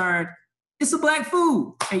I'm concerned, it's a black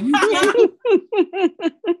food. And you can't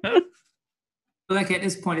like at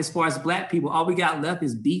this point, as far as black people, all we got left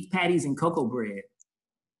is beef patties and cocoa bread.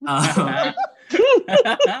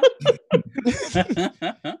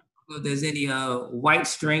 If there's any white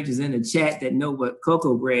strangers in the chat that know what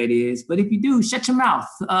cocoa bread is, but if you do, shut your mouth.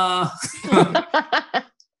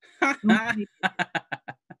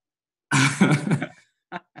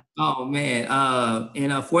 Oh man!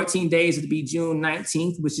 In 14 days it'll be June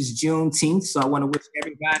 19th, which is Juneteenth. So I want to wish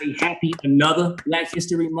everybody happy another Black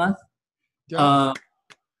History Month. Yeah,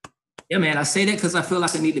 man, I say that because I feel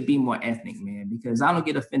like I need to be more ethnic, man, because I don't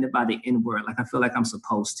get offended by the N-word like I feel like I'm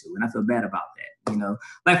supposed to, and I feel bad about that,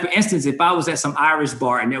 Like, for instance, if I was at some Irish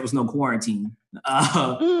bar and there was no quarantine,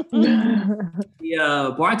 the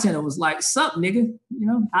bartender was like, sup, nigga?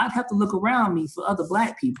 I'd have to look around me for other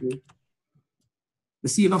black people to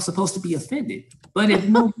see if I'm supposed to be offended. But if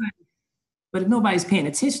nobody's paying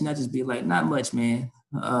attention, I'd just be like, not much, man.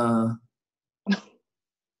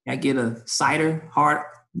 I get a cider, hard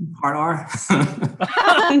R.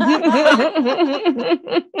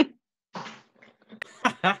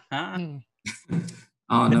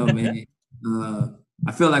 Oh no, man.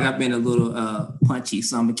 I feel like I've been a little punchy,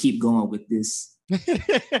 so I'm gonna keep going with this.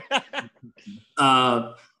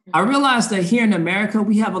 I realized that here in America,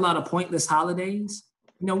 we have a lot of pointless holidays.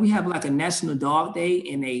 We have like a National Dog Day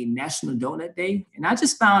and a National Donut Day. And I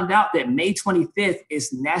just found out that May 25th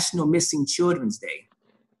is National Missing Children's Day.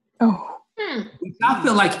 Oh. Which I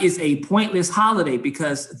feel like is a pointless holiday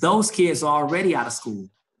because those kids are already out of school.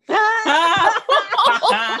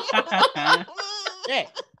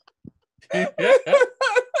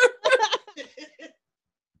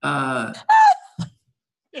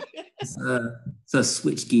 So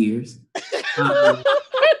switch gears.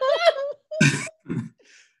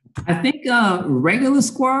 I think regular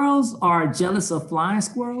squirrels are jealous of flying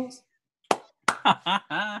squirrels.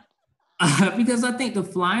 Because I think the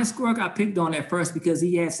flying squirrel got picked on at first because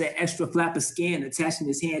he has that extra flap of skin attaching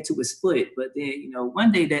his hand to his foot. But then,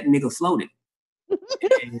 one day that nigga floated.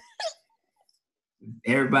 And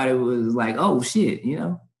everybody was like, oh shit,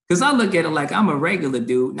 Because I look at it like I'm a regular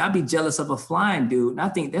dude, and I be jealous of a flying dude. And I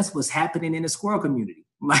think that's what's happening in the squirrel community.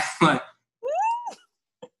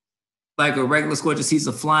 Like a regular squirrel just sees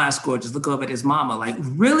a flying squirrel, just look up at his mama like,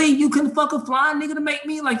 really? You couldn't fuck a flying nigga to make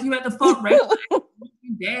me? Like you had to fuck regular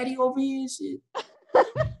daddy over here and shit?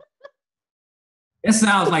 That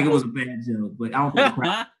sounds like it was a bad joke, but I don't think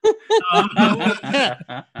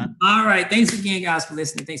all right. Thanks again, guys, for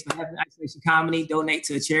listening. Thanks for having Isolation Comedy. Donate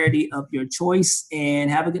to a charity of your choice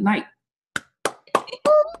and have a good night.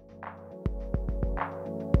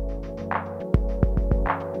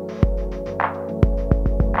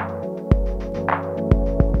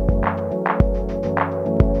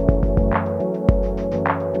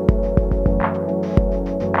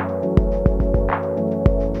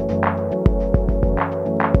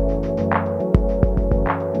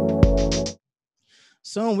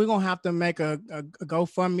 Soon we're gonna have to make a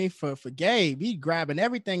GoFundMe for Gabe. He grabbing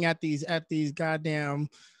everything at these goddamn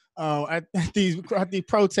at these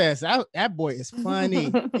protests. That boy is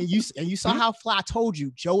funny. and you saw how Fly told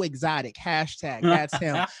you, Joe Exotic, hashtag, that's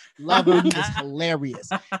him. Love him. He is hilarious.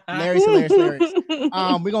 Hilarious.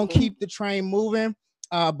 We're gonna keep the train moving.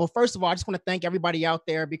 But first of all, I just want to thank everybody out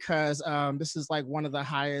there because this is like one of the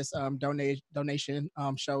highest donation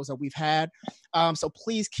shows that we've had. So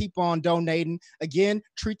please keep on donating. Again,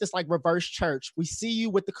 treat this like reverse church. We see you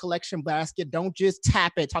with the collection basket. Don't just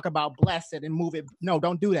tap it, talk about bless it and move it. No,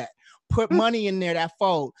 don't do that. Put money in there that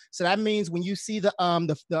fold. So that means when you see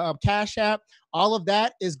the Cash App, all of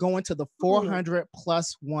that is going to the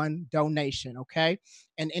 400+1 donation, okay?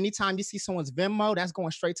 And anytime you see someone's Venmo, that's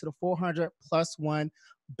going straight to the 400+1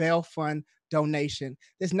 bail fund donation.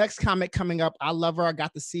 This next comic coming up, I love her. I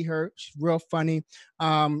got to see her. She's real funny.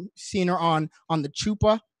 Seen her on the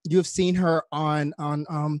Chupa. You've seen her on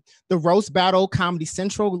the Roast Battle Comedy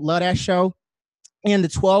Central. Love that show. And the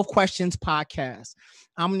 12 Questions podcast.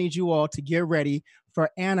 I'm gonna need you all to get ready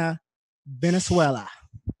for Anna Venezuela.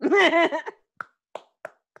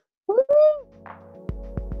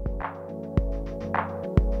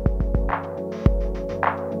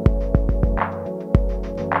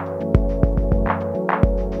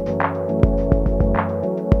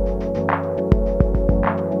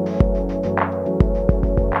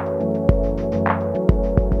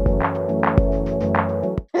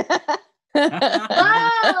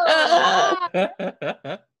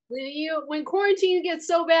 When quarantine gets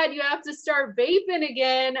so bad, you have to start vaping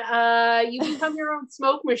again. You become your own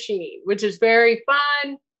smoke machine, which is very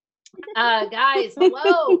fun. Guys,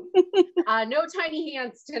 hello. No tiny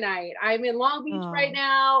hands tonight. I'm in Long Beach right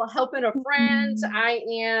now, helping a friend. I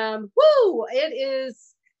am.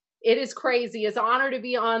 It is crazy. It's an honor to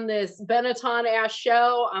be on this Benetton ass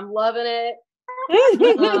show. I'm loving it.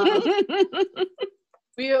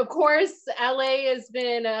 We, of course, LA has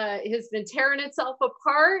been tearing itself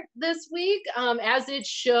apart this week, as it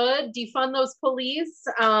should. Defund those police.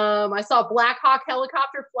 I saw a Black Hawk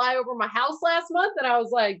helicopter fly over my house last month, and I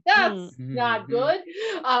was like, that's not good.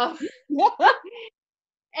 And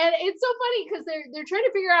it's so funny because they're trying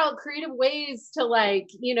to figure out creative ways to, like,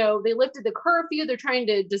 they lifted the curfew. They're trying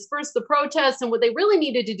to disperse the protests, and what they really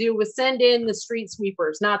needed to do was send in the street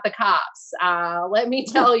sweepers, not the cops. Let me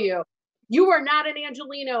tell you. You are not an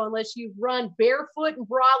Angelino unless you've run barefoot and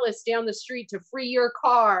braless down the street to free your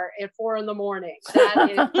car at 4 a.m.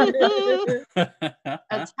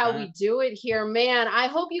 That's how we do it here, man. I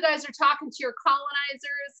hope you guys are talking to your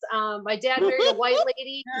colonizers. My dad married a white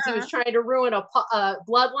lady because he was trying to ruin a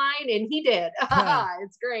bloodline, and he did.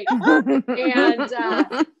 It's great. And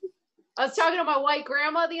I was talking to my white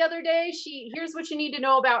grandma the other day. Here's what you need to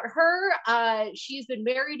know about her. She's been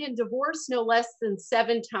married and divorced no less than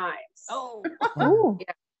 7 times. Oh.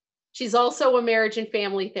 Yeah. She's also a marriage and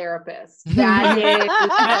family therapist.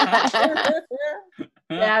 That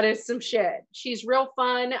is some shit. She's real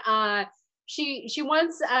fun. She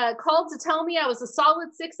once called to tell me I was a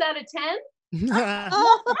solid 6 out of 10.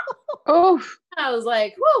 Oh. I was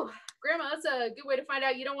like, whew. Grandma, that's a good way to find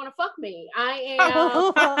out you don't want to fuck me. I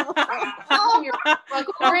am your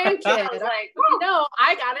fucking grandkid. Like,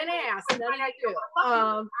 I got an ass, and then I do.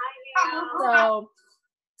 So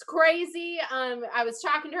it's crazy. I was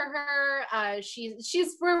talking to her.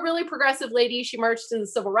 She's a really progressive lady. She marched in the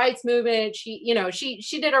civil rights movement. She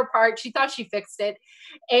did her part. She thought she fixed it,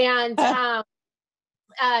 and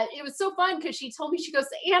it was so fun because she told me, she goes,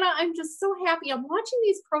 Anna, I'm just so happy. I'm watching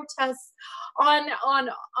these protests on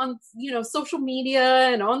social media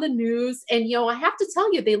and on the news. And, I have to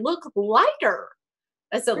tell you, they look lighter.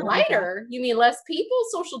 I said, lighter? You mean less people,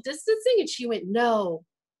 social distancing? And she went, no,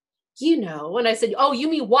 and I said, oh, you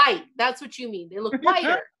mean white? That's what you mean. They look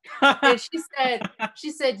whiter. And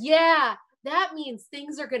she said, yeah, that means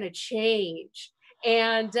things are going to change.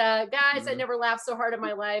 And guys, I never laughed so hard in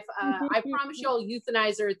my life. I promise you I'll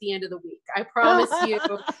euthanize her at the end of the week. I promise you.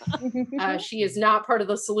 She is not part of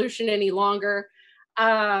the solution any longer.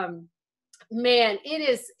 Man,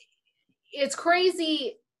 it's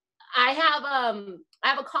crazy. I have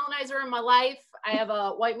a colonizer in my life. I have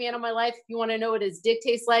a white man in my life. If you want to know what his dick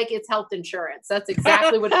tastes like, it's health insurance. That's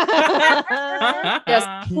exactly what it is. Just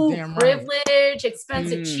privilege,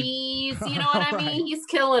 expensive cheese. You know what I mean? He's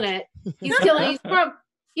killing it. He's killing it.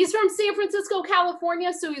 He's from San Francisco,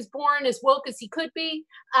 California, so he's born as woke as he could be,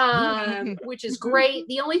 which is great.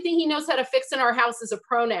 The only thing he knows how to fix in our house is a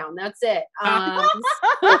pronoun. That's it.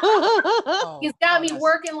 He's got me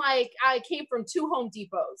working like I came from 2 Home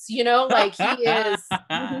Depots, like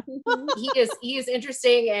he is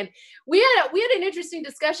interesting. And we had an interesting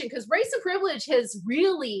discussion because race and privilege has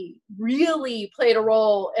really, really played a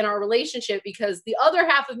role in our relationship, because the other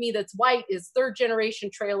half of me that's white is 3rd generation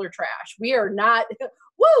trailer trash. We are not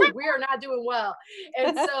doing well.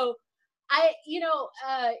 And so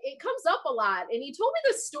it comes up a lot. And he told me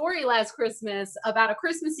this story last Christmas about a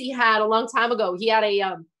Christmas he had a long time ago. He had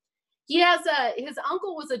his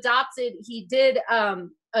uncle was adopted. He did a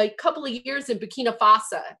couple of years in Burkina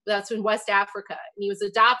Faso. That's in West Africa. And he was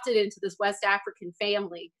adopted into this West African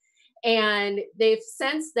family. And they've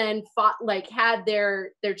since then had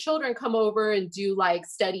their children come over and do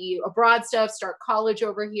study abroad stuff, start college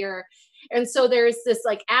over here. And so there's this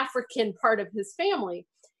African part of his family.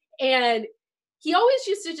 And he always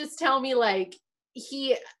used to just tell me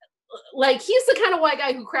he's the kind of white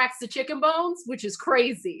guy who cracks the chicken bones, which is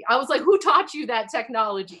crazy. I was like, who taught you that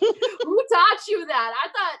technology? Who taught you that?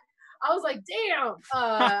 I was like, damn,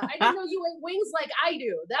 I didn't know you ate wings like I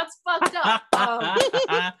do. That's fucked up.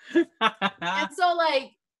 And so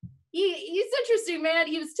he's interesting, man.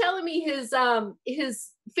 He was telling me his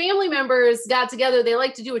family members got together. They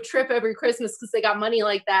like to do a trip every Christmas because they got money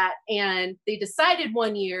like that. And they decided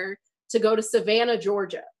one year to go to Savannah,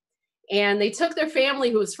 Georgia. And they took their family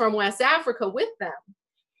who was from West Africa with them.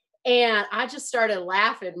 And I just started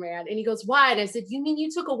laughing, man. And he goes, why? And I said, you mean you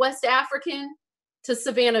took a West African to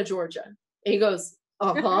Savannah, Georgia? And he goes,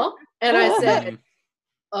 uh-huh. And I said,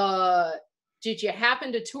 did you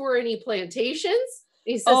happen to tour any plantations?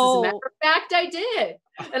 He says, as a matter of fact, I did.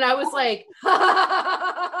 And I was like,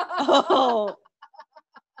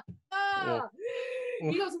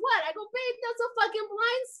 He goes, what? I go, babe, that's a fucking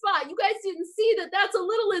blind spot. You guys didn't see that that's a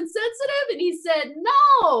little insensitive? And he said,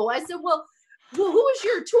 no. I said, well, who was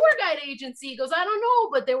your tour guide agency? He goes, I don't know,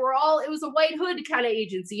 but it was a white hood kind of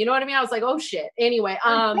agency. You know what I mean? I was like, oh shit. Anyway,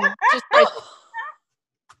 I'm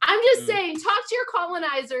just saying, talk to your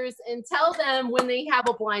colonizers and tell them when they have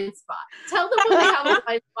a blind spot. Tell them when they have a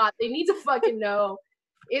blind spot. They need to fucking know.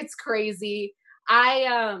 It's crazy.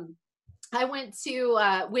 I went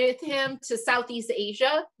with him to Southeast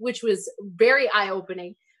Asia, which was very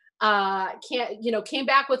eye-opening. Came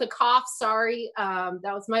back with a cough. Sorry. That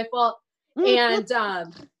was my fault. And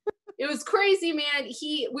it was crazy, man.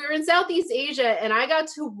 We were in Southeast Asia, and I got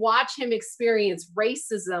to watch him experience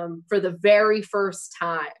racism for the very first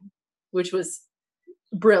time, which was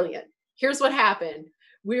brilliant. Here's what happened.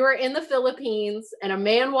 We were in the Philippines, and a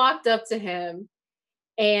man walked up to him.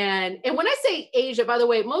 And when I say Asia, by the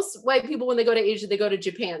way, most white people, when they go to Asia, they go to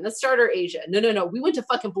Japan. That's starter Asia. No. We went to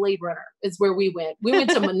fucking Blade Runner is where we went. We went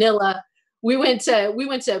to Manila. We went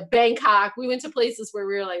to Bangkok. We went to places where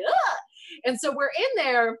we were like, ugh. And so we're in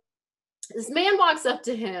there. This man walks up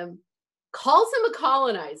to him, calls him a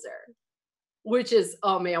colonizer, which is,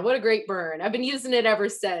 oh man, what a great burn. I've been using it ever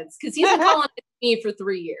since, because he's been colonizing me for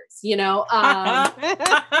 3 years,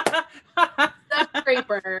 Such a great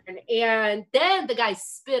burn. And then the guy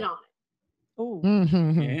spit on it. Oh,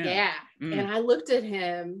 yeah. And I looked at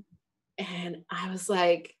him and I was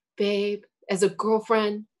like, babe, as a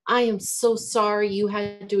girlfriend, I am so sorry you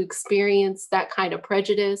had to experience that kind of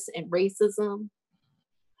prejudice and racism.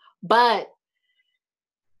 But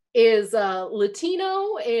is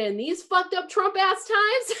Latino in these fucked up Trump ass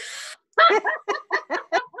times?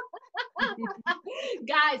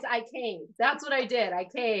 Guys, I came. That's what I did. I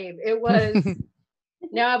came. It was,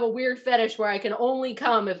 now I have a weird fetish where I can only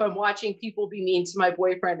come if I'm watching people be mean to my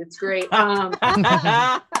boyfriend. It's great.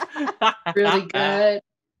 Really good.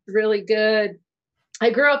 Really good. I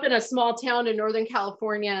grew up in a small town in Northern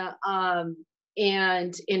California.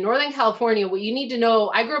 And in Northern California, what you need to know,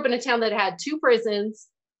 I grew up in a town that had 2 prisons,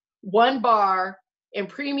 1 bar, and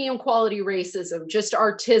premium quality racism, just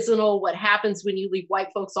artisanal, what happens when you leave white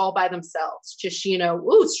folks all by themselves. Just,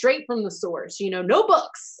 straight from the source, no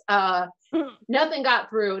books, nothing got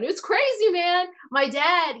through. And it's crazy, man. My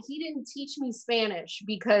dad, he didn't teach me Spanish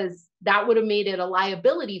because that would have made it a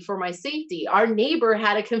liability for my safety. Our neighbor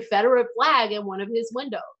had a Confederate flag in one of his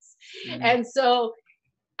windows. Mm-hmm. And so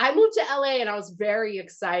I moved to LA and I was very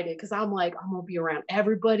excited because I'm like, I'm going to be around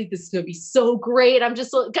everybody. This is going to be so great. I'm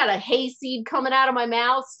just got a hayseed coming out of my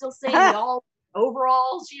mouth, still saying y'all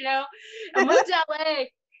overalls, I moved to LA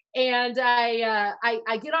and I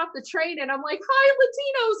get off the train and I'm like, hi,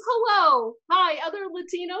 Latinos. Hello. Hi, other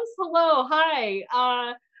Latinos. Hello. Hi.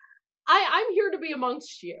 I'm here to be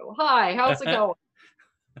amongst you. Hi, how's it going?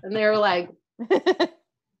 And they were like,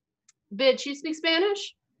 bitch, you speak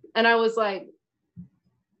Spanish? And I was like,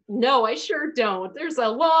 no, I sure don't. There's a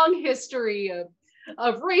long history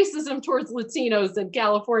of racism towards Latinos in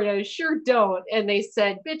California. I sure don't. And they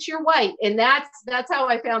said, bitch, you're white. And that's how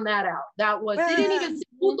I found that out. That was, they didn't even say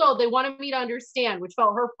punto. They wanted me to understand, which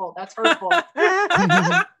felt hurtful. That's hurtful.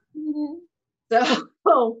 So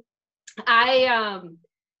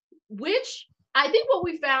which I think what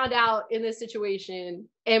we found out in this situation,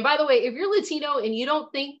 and by the way, if you're Latino and you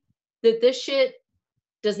don't think that this shit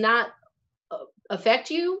does not affect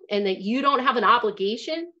you and that you don't have an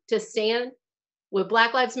obligation to stand with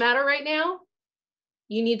Black Lives Matter right now,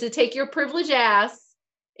 you need to take your privileged ass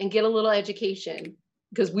and get a little education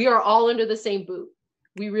because we are all under the same boot.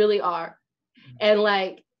 We really are. And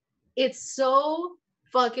like, it's so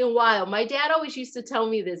fucking wild. My dad always used to tell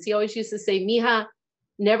me this. He always used to say, Mija,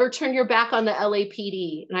 never turn your back on the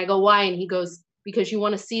LAPD. And I go, why? And he goes, because you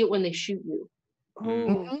want to see it when they shoot you.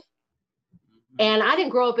 Mm-hmm. And I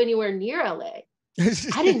didn't grow up anywhere near LA.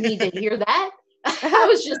 I didn't need to hear that. I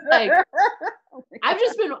was just like, I've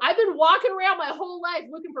been walking around my whole life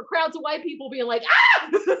looking for crowds of white people being like, ah,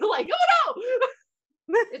 like, oh no.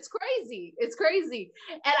 It's crazy. It's crazy.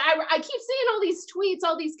 And I keep seeing all these tweets,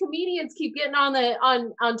 all these comedians keep getting on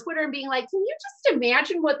Twitter and being like, can you just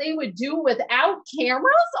imagine what they would do without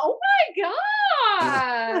cameras? Oh my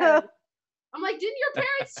God. I'm like, didn't your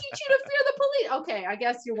parents teach you to fear the police? Okay, I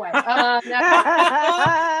guess you're white.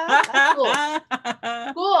 Cool.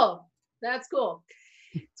 Cool. That's cool.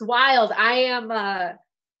 It's wild. I am.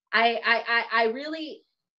 I really.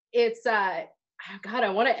 It's. God, I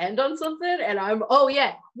want to end on something, and I'm. Oh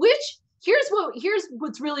yeah. Here's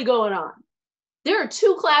what's really going on. There are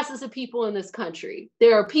 2 classes of people in this country.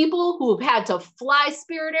 There are people who have had to fly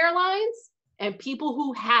Spirit Airlines, and people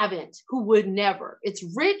who haven't, who would never. It's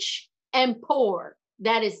rich and poor.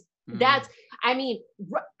 That's, I mean,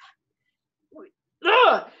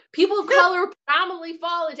 people of color predominantly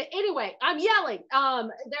fall into, anyway, I'm yelling.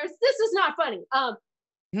 This is not funny.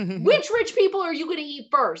 Which rich people are you going to eat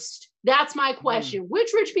first? That's my question.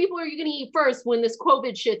 Which rich people are you going to eat first when this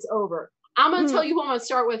COVID shit's over? I'm going to tell you who I'm going to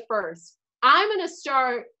start with first. I'm going to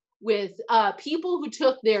start with people who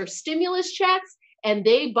took their stimulus checks and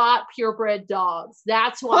they bought purebred dogs.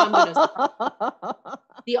 That's who I'm going to start.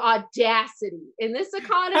 The audacity. In this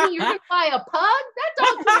economy, you're going to buy a pug? That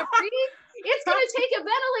dog can't breathe. It's going to take a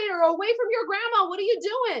ventilator away from your grandma. What are you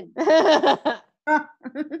doing?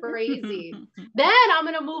 Crazy. Then I'm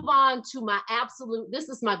going to move on to my this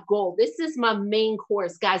is my goal. This is my main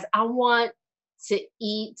course, guys. I want to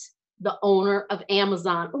eat the owner of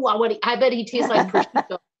Amazon. Oh, I bet he tastes like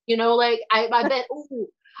prosciutto. I bet,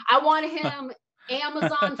 I want him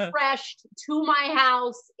Amazon fresh to my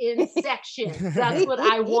house in sections. That's what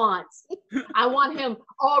I want. I want him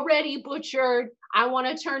already butchered. I want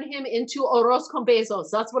to turn him into arroz con besos.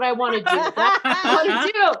 That's what I want to do. That's what I want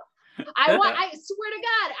to do. I swear to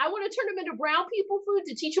God, I want to turn him into brown people food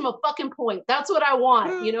to teach him a fucking point. That's what I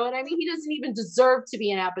want. You know what I mean? He doesn't even deserve to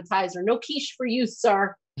be an appetizer. No quiche for you,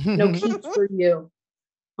 sir. No quiche for you.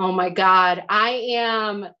 Oh my God. I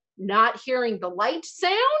am not hearing the light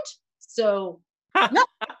sound. So that's it.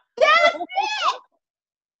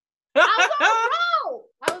 I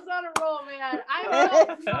was on a roll, man.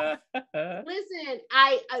 Listen,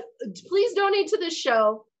 I please donate to this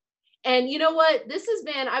show. And you know what?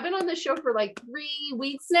 I've been on this show for like 3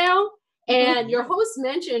 weeks now. And your host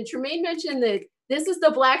Tremaine mentioned that this is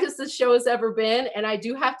the blackest this show has ever been. And I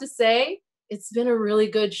do have to say, it's been a really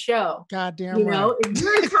good show. Goddamn right. If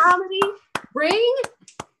you're in comedy, bring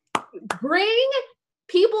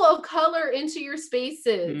people of color into your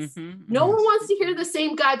spaces. No one wants to hear the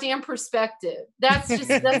same goddamn perspective. That's just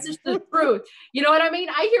the truth. You know what I mean?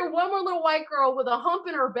 I hear one more little white girl with a hump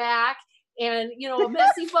in her back and a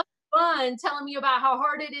messy fucking bun telling me about how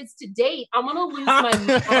hard it is to date, I'm gonna lose my mind.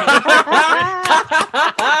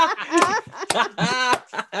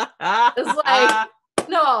 It's like,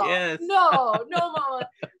 no, mama.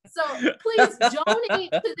 So please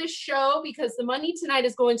donate to this show because the money tonight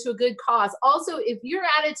is going to a good cause. Also, if you're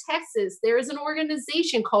out of Texas, there is an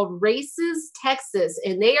organization called Races Texas,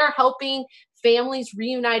 and they are helping families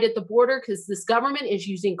reunite at the border because this government is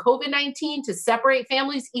using COVID-19 to separate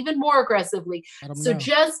families even more aggressively. So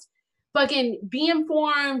just fucking be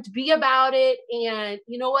informed, be about it, and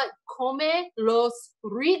you know what? Come los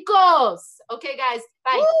ricos. Okay, guys,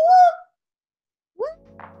 bye.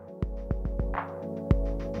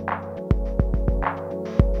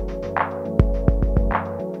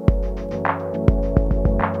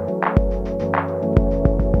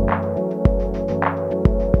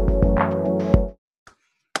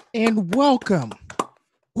 And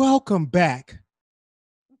welcome back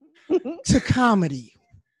to Comedy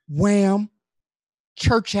Wham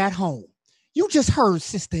Church at Home. You just heard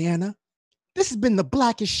Sister Anna. This has been the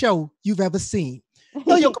blackest show you've ever seen.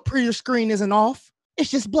 No, your computer screen isn't off.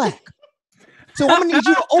 It's just black. So I'm gonna need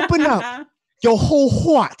you to open up your whole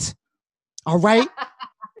heart, all right?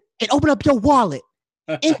 And open up your wallet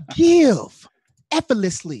and give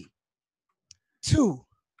effortlessly to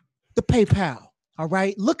the PayPal. All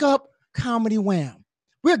right, look up Comedy Wham.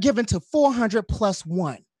 We're giving to 400 plus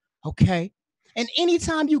one, okay? And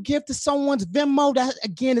anytime you give to someone's Venmo, that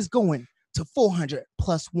again is going to 400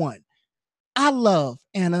 plus one. I love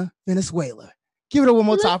Anna Venezuela. Give it a one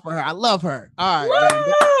more time for her. I love her. All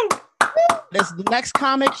right, man. This next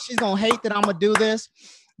comic, she's gonna hate that I'm gonna do this,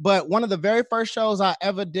 but one of the very first shows I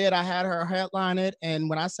ever did, I had her headline it,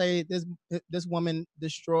 and when I say this woman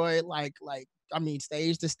destroyed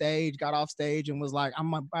stage to stage, got off stage and was like,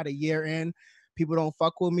 I'm about a year in. People don't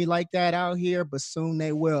fuck with me like that out here, but soon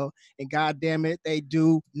they will. And God damn it, they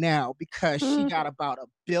do now because she got about 1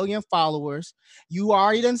 billion followers. You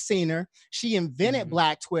already done seen her. She invented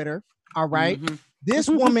Black Twitter. All right. This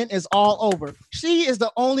woman is all over. She is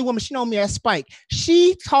the only woman. She know me as Spike.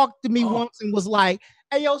 She talked to me once and was like,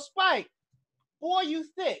 hey, yo, Spike, boy, you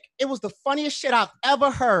thick. It was the funniest shit I've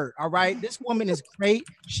ever heard. All right. This woman is great.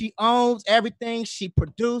 She owns everything. She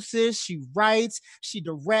produces, she writes, she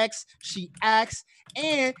directs, she acts,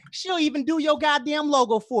 and she'll even do your goddamn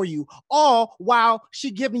logo for you. All while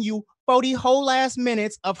she giving you 40 whole ass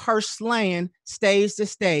minutes of her slaying stage to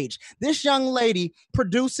stage. This young lady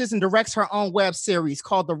produces and directs her own web series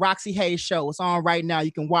called The Roxy Hayes Show. It's on right now.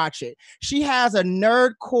 You can watch it. She has a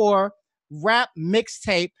nerdcore rap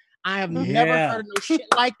mixtape. I have never heard of no shit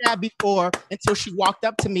like that before until she walked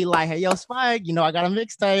up to me like, hey, yo, Spike, I got a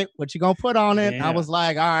mixtape. What you gonna put on it? I was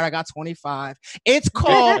like, all right, I got 25. It's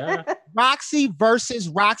called Roxy versus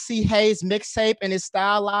Roxy Hayes mixtape, and it's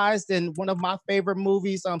stylized in one of my favorite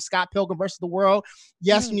movies, Scott Pilgrim versus the World.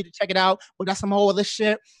 Yes, you need to check it out. We got some whole other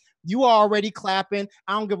shit. You are already clapping.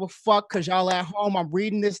 I don't give a fuck because y'all at home. I'm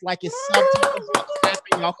reading this like it's subtitles.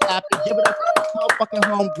 Y'all clapping. Give it a motherfucking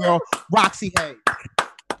home, girl. Roxy Hayes.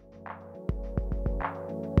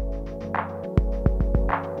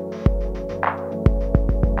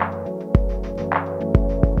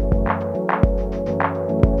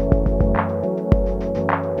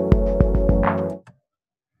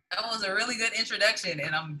 That was a really good introduction,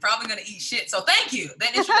 and I'm probably gonna eat shit. So thank you.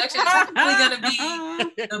 That introduction is probably gonna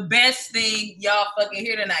be the best thing y'all fucking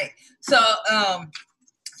hear tonight. So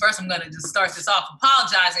first I'm gonna just start this off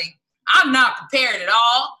apologizing. I'm not prepared at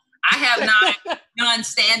all. I have not done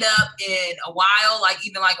stand-up in a while,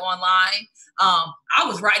 even online. I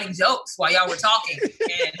was writing jokes while y'all were talking, and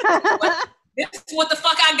this is what the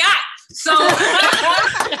fuck I got. So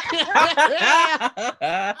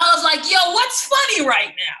I was like, yo, what's funny right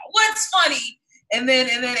now? What's funny? And then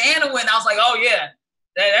Anna went, I was like, oh yeah,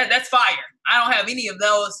 that's fire. I don't have any of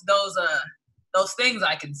those things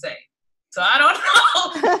I can say. So I don't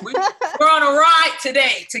know. We're on a ride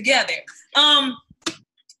today together.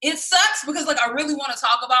 It sucks because I really want to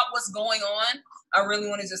talk about what's going on. I really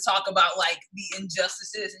want to just talk about the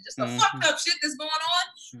injustices and just the fucked up shit that's going on.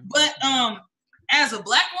 But as a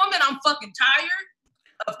Black woman, I'm fucking tired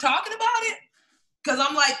of talking about it because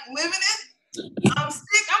I'm living it. I'm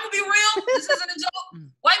sick. I'm gonna be real. This isn't a joke.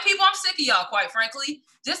 White people, I'm sick of y'all, quite frankly.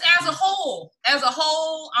 Just as a whole,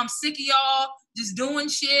 I'm sick of y'all just doing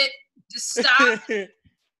shit. Just stop.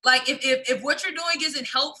 If what you're doing isn't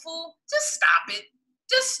helpful, just stop it.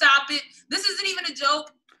 Just stop it. This isn't even a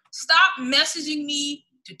joke. Stop messaging me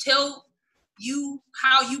to tell you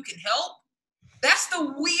how you can help. That's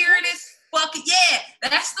the weirdest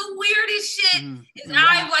that's the weirdest shit.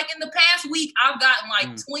 I've in the past week, I've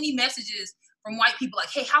gotten 20 messages from white people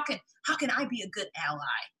hey, how can how can I be a good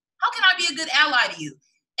ally? How can I be a good ally to you?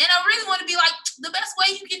 And I really want to be like, the best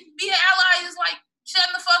way you can be an ally is like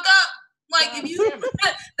shutting the fuck up. Like if you,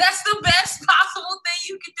 that's the best possible thing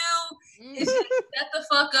you can do is just shut the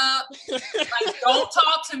fuck up. Like don't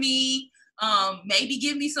talk to me. Maybe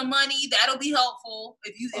give me some money. That'll be helpful.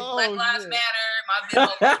 If Black Lives Matter, my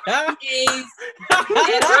videos,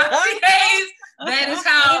 that is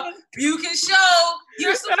how you can show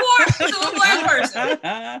your support to a Black person.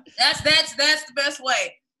 That's the best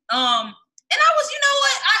way. And I was, you know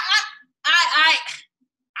what,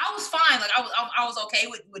 I was fine. Like I was okay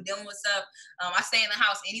with dealing with stuff. I stay in the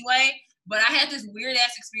house anyway, but I had this weird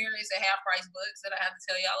ass experience at Half Price Books that I have to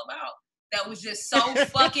tell y'all about. That was just so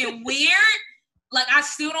fucking weird. Like I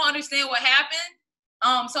still don't understand what happened.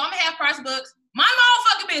 So I'm at Half Price Books. Mind my own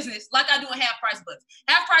fucking business, like I do in Half Price Books.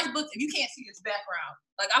 Half Price Books, if you can't see this background,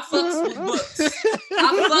 like I fucks with books.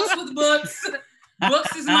 I fucks with books.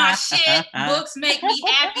 Books is my shit. Books make me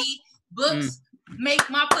happy. Books make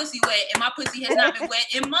my pussy wet, and my pussy has not been wet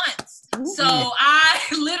in months. So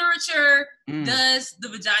literature does the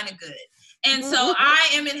vagina good. And so I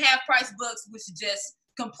am in Half Price Books, which just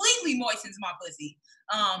completely moistens my pussy.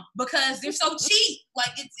 Because they're so cheap.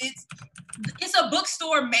 Like it's a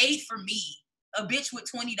bookstore made for me. A bitch with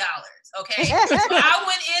 $20. Okay. So I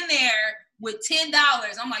went in there with $10.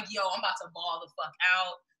 I'm like, yo, I'm about to ball the fuck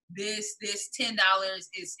out. This $10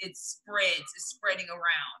 is it's spreading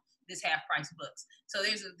around this Half Price Books. So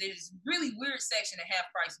there's this really weird section of Half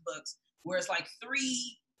Price Books where it's like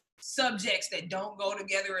 3 subjects that don't go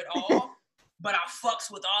together at all, but I fucks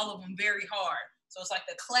with all of them very hard. So it's like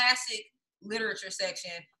the classic literature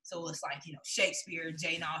section. So it's like, you know, Shakespeare,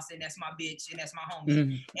 Jane Austen, that's my bitch and that's my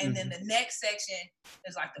homie. And then the next section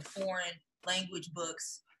is like the foreign language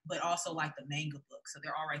books, but also like the manga books. So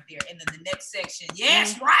they're all right there. And then the next section,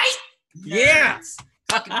 yes, right? Nerds.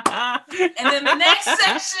 And then the next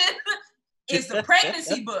section is the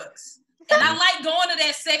pregnancy books. And I like going to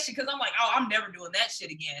that section because I'm like, oh, I'm never doing that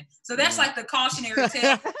shit again. So that's like the cautionary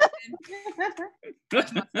tale.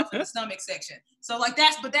 Touch myself in the stomach section. So like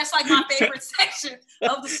that's like my favorite section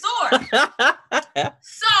of the store.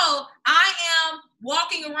 So I am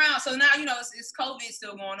walking around. So now, you know, it's COVID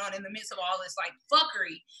still going on in the midst of all this like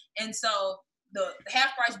fuckery. And so the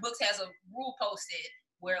Half Price Books has a rule posted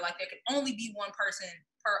where like there can only be one person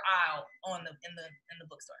per aisle in the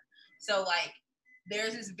bookstore. So like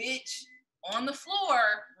there's this bitch on the floor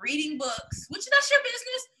reading books, which that's your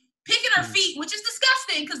business, picking her feet, which is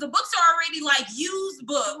disgusting because the books are already like used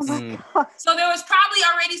books. So there was probably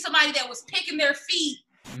already somebody that was picking their feet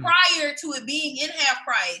prior to it being in Half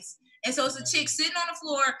Price. And so it's a chick sitting on the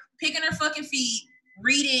floor, picking her fucking feet,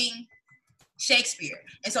 reading Shakespeare.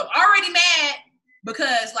 And so I'm already mad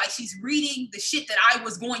because like she's reading the shit that I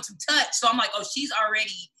was going to touch. So I'm like, oh, she's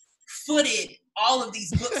already footed all of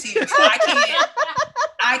these books here. So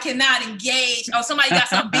I cannot engage. Oh, somebody got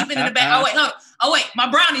something beeping in the back. Oh, wait, hold on. Oh, wait, my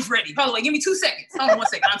brownie's ready. Hold on, wait, give me 2 seconds. Hold on 1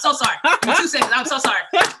 second. I'm so sorry. Give me 2 seconds. I'm so sorry.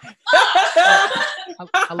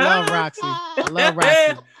 I love Roxy. I love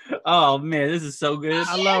Roxy. Oh, man, this is so good.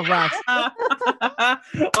 I love Roxy.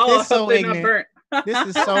 Oh, this is so ignorant. This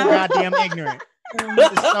is so goddamn ignorant.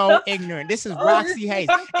 This is so ignorant. This is Roxy Hayes.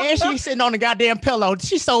 And she's sitting on the goddamn pillow.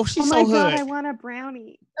 She's so God, hood. I want a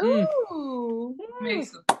brownie. Ooh. I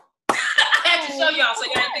had to show y'all so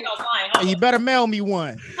y'all didn't think I was lying. You better mail me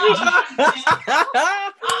one. I'm so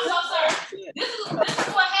sorry. This is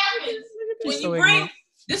what happens when you bring.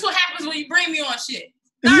 This is what happens when you bring me on shit.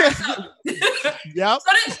 Right, so. Yep.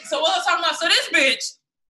 So what I was talking about? So this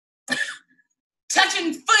bitch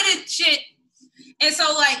touching footed shit. And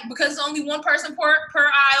so, like, because it's only one person per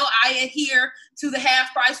aisle, I adhere to the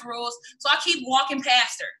Half Price rules. So I keep walking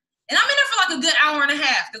past her. And I'm in there for like a good hour and a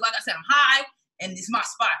half. Because, like I said, I'm high and it's my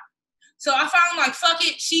spot. So I found like, fuck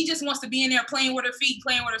it. She just wants to be in there playing with her feet,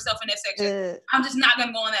 playing with herself in that section. I'm just not going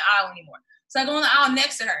to go in that aisle anymore. So I go in the aisle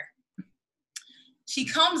next to her. She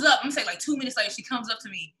comes up. I'm going to say like 2 minutes later, she comes up to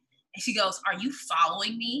me and she goes, "Are you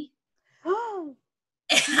following me?"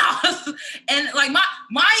 And like my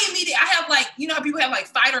immediate, I have like, you know how people have like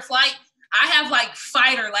fight or flight? I have like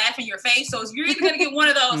fight or laugh in your face. So you're either gonna get one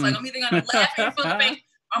of those, like I'm either gonna laugh in your fucking face,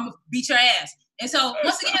 or I'm gonna beat your ass. And so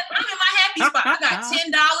once again, I'm in my happy spot. I got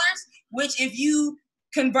 $10, which if you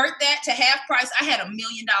convert that to Half Price, I had $1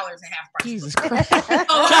 million in Half Price. Jesus Christ.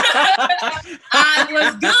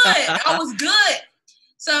 I was good.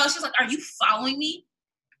 So she's like, "Are you following me?"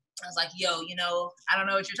 I was like, "Yo, you know, I don't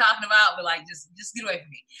know what you're talking about, but like, just get away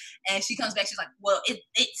from me." And she comes back. She's like, "Well,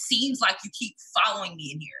 it seems like you keep following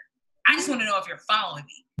me in here. I just want to know if you're following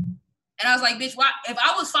me." And I was like, "Bitch, why? If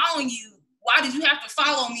I was following you, why did you have to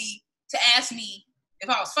follow me to ask me if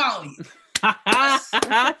I was following you. That's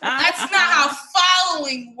not how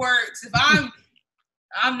following works. If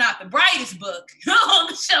I'm not the brightest book on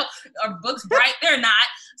the shelf, or books bright, they're not.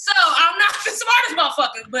 So I'm not the smartest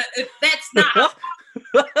motherfucker. But if that's not,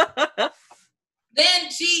 then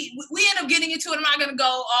we end up getting into it. I'm not gonna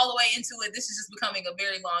go all the way into it. This is just becoming a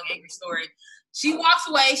very long, angry story. She walks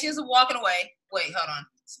away. She ends up walking away. Wait, hold on.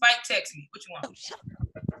 Spike texts me. What you want?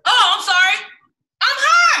 Oh, I'm sorry. I'm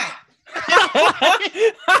high.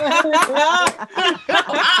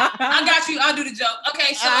 I got you. I'll do the joke.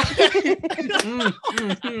 Okay, so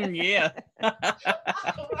yeah.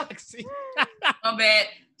 My bad.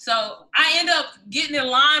 So I end up getting in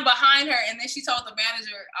line behind her, and then she told the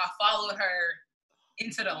manager I followed her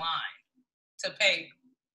into the line to pay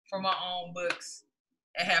for my own books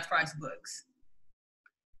at Half Price Books.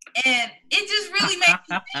 And it just really made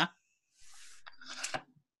me think,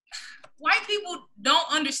 white people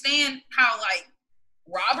don't understand how like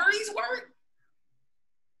robberies work.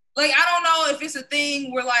 Like, I don't know if it's a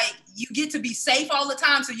thing where like you get to be safe all the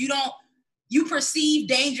time, so you perceive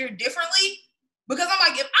danger differently. Because I'm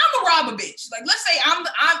like, if I'm a rob a bitch, like let's say I'm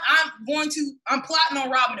plotting on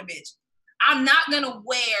robbing a bitch, I'm not gonna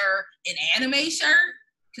wear an anime shirt.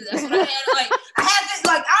 Cause that's what I had. Like I had this,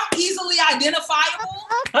 like I'm easily identifiable.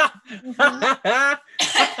 And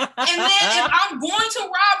then if I'm going to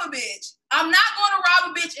rob a bitch, I'm not going to rob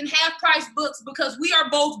a bitch in Half Price Books because we are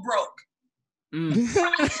both broke. It's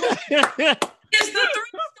the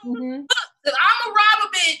three books. If I'm gonna rob a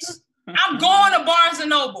bitch, I'm going to Barnes and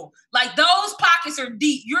Noble. Like those pockets are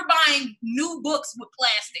deep. You're buying new books with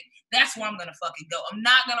plastic. That's where I'm gonna fucking go. I'm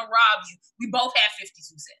not gonna rob you. We both have 52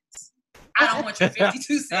 cents. I don't want your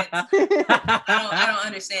 52 cents. I don't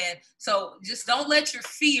understand. So just don't let your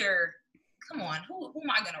fear. Come on, who am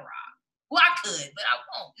I gonna rob? Well, I could, but I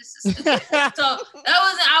won't. This is stupid. So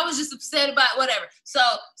I was just upset about whatever. So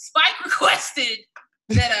Spike requested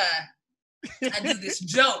that I do this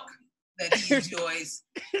joke that he enjoys.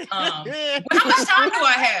 How much time do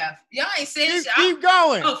I have? Y'all ain't saying shit. Keep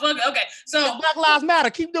going. Oh, fuck it. Okay. So Black Lives Matter.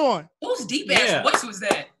 Keep doing. Whose deep ass voice was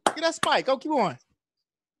that? Get that Spike. Go, keep on.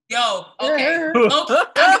 Yo, okay.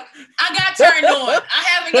 I got turned on. I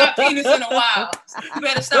haven't got penis in a while. So you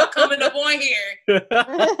better stop coming up on here. You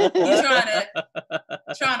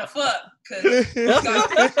trying to fuck. Cause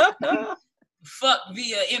fuck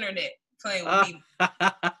via internet playing with me.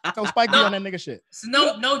 No Spike on that nigga shit. So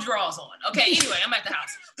no draws on. Okay, anyway, I'm at the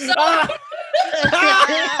house. So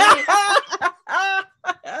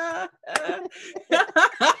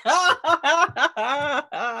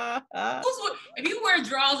if you wear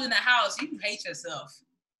drawers in the house, you hate yourself.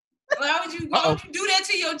 Why would you do that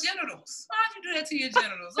to your genitals? Why would you do that to your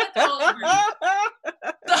genitals? Let those breathe.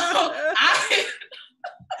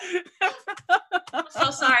 I'm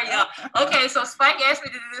so sorry, y'all. Okay, so Spike asked me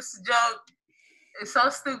to do this joke. It's so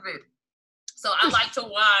stupid. So I like to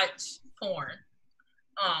watch porn.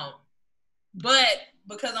 But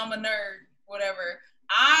because I'm a nerd, whatever,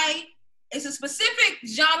 it's a specific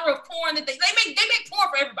genre of porn that they make porn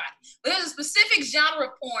for everybody. But there's a specific genre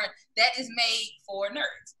of porn that is made for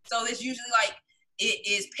nerds. So it's usually like it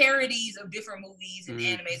is parodies of different movies and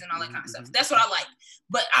animes and all that kind of stuff. That's what I like.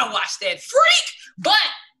 But I watch that freak. But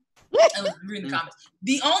I was reading the comments.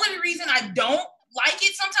 The only reason I don't like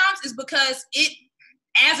it sometimes is because it,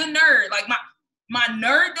 as a nerd, like my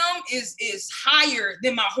nerddom is higher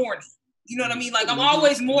than my horny. You know what I mean? Like I'm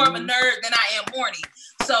always more of a nerd than I am horny.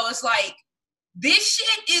 So it's like this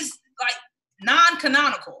shit is like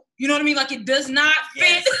non-canonical. You know what I mean? Like it does not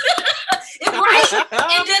fit. It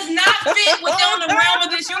does not fit within the realm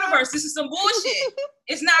of this universe. This is some bullshit.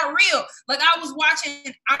 It's not real. Like I was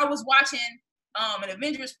watching an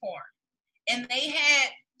Avengers porn, and they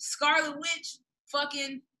had Scarlet Witch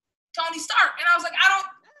fucking Tony Stark, and I was like,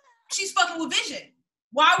 she's fucking with Vision.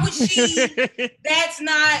 Why would she?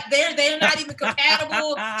 They're not even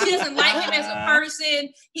compatible. She doesn't like him as a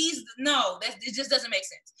person. It just doesn't make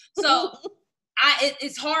sense. So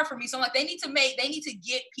it's hard for me. So I'm like, they need to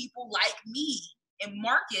get people like me and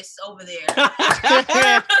Marcus over there.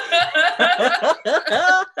 I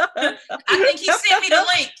think he sent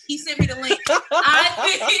me the link. I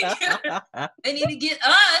think they need to get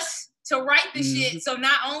us to write the shit. So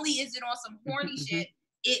not only is it on some horny shit,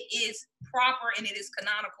 it is proper and it is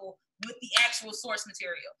canonical with the actual source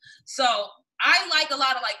material. So I like a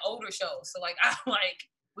lot of like older shows. So like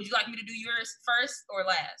would you like me to do yours first or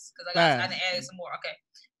last? Because I added some more. Okay.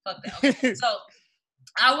 Fuck that. Okay. So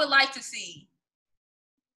I would like to see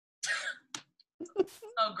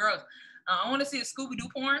oh gross. I want to see a Scooby-Doo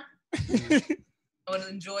porn. I would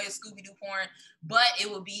enjoy a Scooby-Doo porn, but it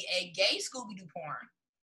would be a gay Scooby-Doo porn.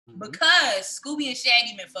 Because Scooby and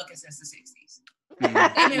Shaggy been fucking since the 60s.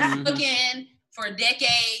 They've been fucking for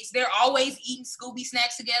decades. They're always eating Scooby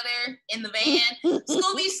snacks together in the van.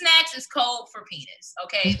 Scooby snacks is code for penis,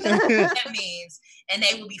 okay? That's what that means. And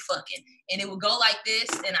they would be fucking. And it would go like this,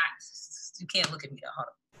 and you can't look at me though. Hold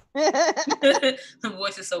on. The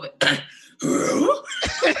voice is so bad.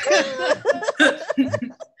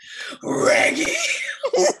 Reggie.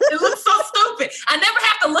 It looks so stupid. I never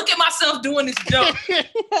have to look at myself doing this joke.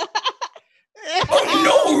 Oh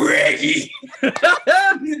no, Reggie.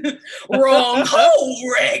 Wrong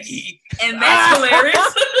hole, Reggie. And that's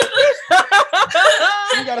hilarious.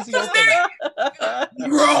 You gotta see your face.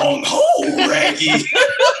 Wrong hole, Reggie.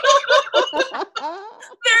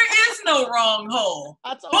 There is no wrong hole.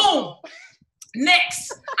 Boom.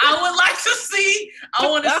 Next, I want to see.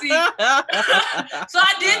 So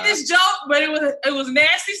I did this joke, but it was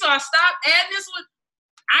nasty. So I stopped adding this one.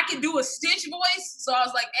 I could do a Stitch voice. So I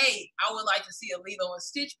was like, hey, I would like to see a Lilo and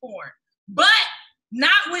Stitch porn, but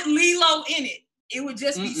not with Lilo in it. It would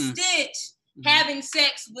just be Stitch having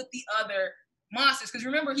sex with the other monsters. Because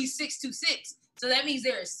remember, he's 626. So that means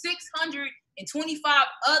there are 625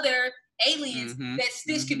 other aliens that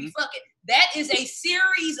Stitch can be fucking. That is a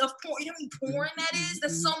series of porn. You know how many porn that is?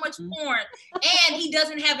 That's so much porn. And he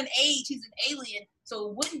doesn't have an age. He's an alien. So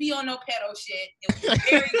it wouldn't be on no pedo shit. It would be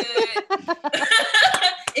very good.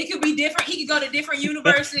 It could be different. He could go to different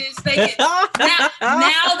universes. They could, now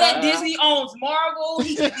that Disney owns Marvel,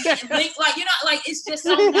 he could be linked. Like, you know, like it's just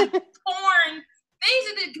so many porn things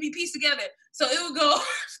that could be pieced together. So it would go.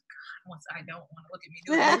 Once I don't want to look at me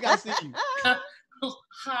doing it. We gotta see you.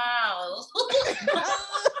 How?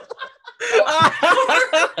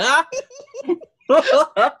 Or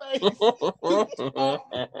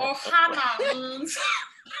hormones.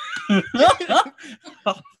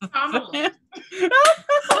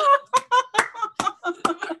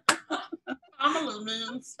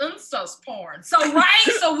 Hormones, incest porn. So right,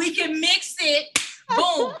 so we can mix it.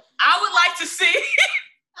 Boom. I would like to see.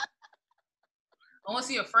 I want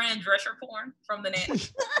to see a Fran Drescher porn from the net.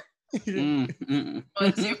 I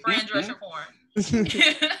want to see a Fran Drescher porn.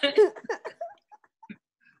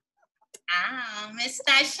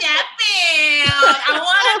 Mr. Sheffield. I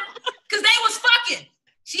want to, because they was fucking.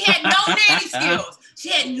 She had no nanny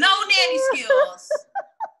skills.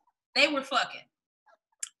 They were fucking.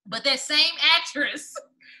 But that same actress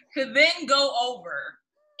could then go over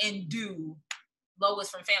and do Lois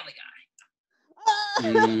from Family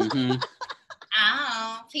Guy.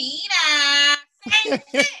 Oh, Peter. Same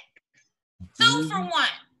shit. 2 for 1.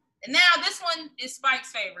 And now this one is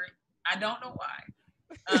Spike's favorite. I don't know why.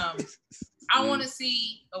 I want to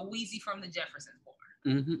see a Wheezy from the Jeffersons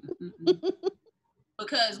porn.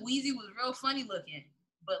 Because Wheezy was real funny looking,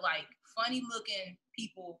 but like funny looking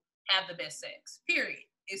people have the best sex. Period.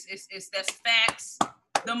 It's that's facts.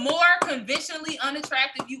 The more conventionally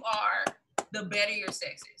unattractive you are, the better your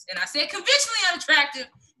sex is. And I said conventionally unattractive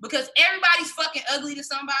because everybody's fucking ugly to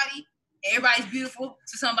somebody. Everybody's beautiful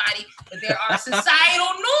to somebody, but there are societal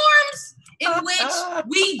norms in which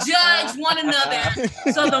we judge one another.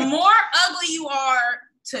 So the more ugly you are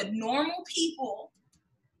to normal people,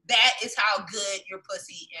 that is how good your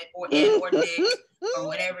pussy or dick or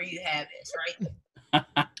whatever you have is, right?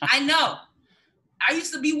 I know. I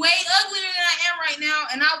used to be way uglier than I am right now,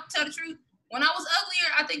 and I'll tell the truth. When I was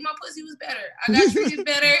uglier, I think my pussy was better. I got treated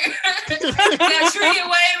better. Got treated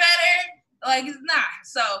way better. Like, it's not.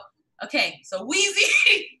 So, okay. So,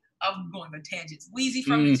 Wheezy. I'm going on tangents. Wheezy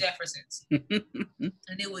from the Jeffersons.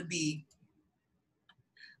 And it would be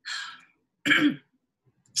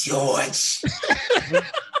George.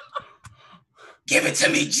 Give it to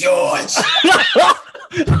me, George.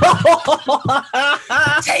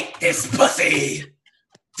 Take this pussy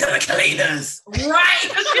to the cleaners.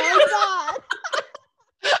 Right. Oh God.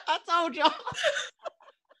 I told y'all.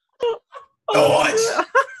 George.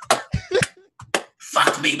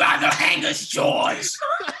 Fuck me by the hangers, George.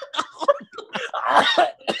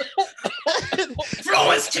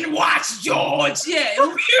 Florence can watch, George. Yeah.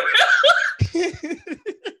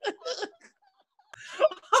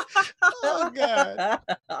 Oh God.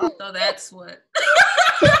 So that's what.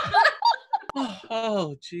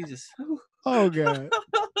 Oh Jesus. Oh God.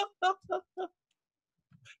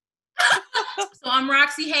 So I'm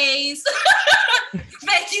Roxy Hayes.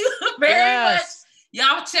 Thank you very much.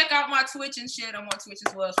 Y'all check out my Twitch and shit. I'm on Twitch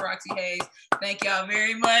as well as Roxy Hayes. Thank y'all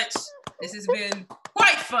very much. This has been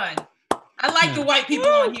quite fun. I like the white people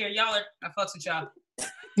on here. Y'all are, I fucks with y'all.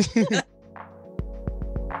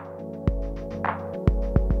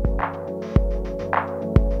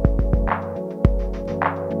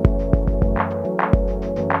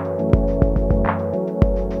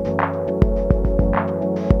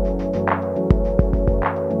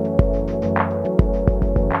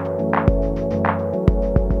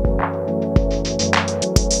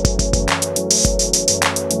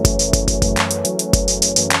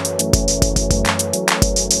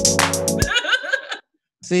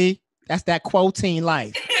 See, that's that quoting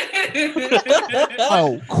life.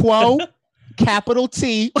 Oh, quo, capital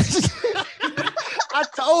T. I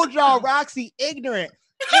told y'all Roxy ignorant.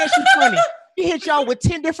 And she's funny. She hit y'all with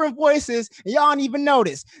 10 different voices, and y'all don't even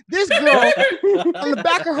notice. This girl on the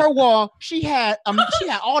back of her wall, she had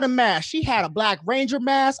all the masks. She had a Black Ranger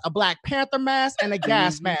mask, a Black Panther mask, and a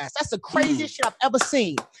gas mask. That's the craziest shit I've ever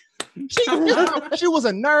seen. She was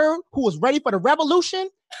a nerd who was ready for the revolution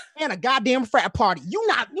and a goddamn frat party. You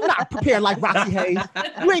not prepared like Roxy Hayes.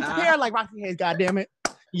 You ain't prepared like Roxy Hayes, goddamn it.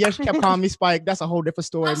 Yeah, she kept calling me Spike. That's a whole different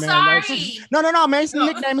story, man. Sorry. No, man. It's a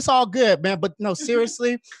nickname. It's all good, man. But no,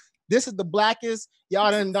 seriously, this is the blackest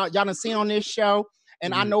y'all done seen on this show.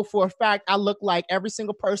 And I know for a fact I look like every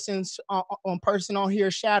single person's person on here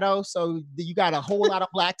shadow. So you got a whole lot of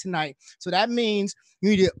black tonight. So that means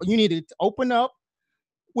you need to open up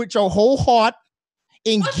with your whole heart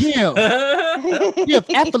and give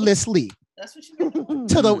effortlessly That's what you do.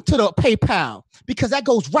 to the PayPal, because that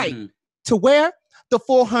goes right to where the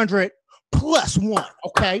 400 plus one.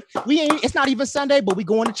 Okay, it's not even Sunday, but we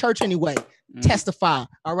going to church anyway. Testify.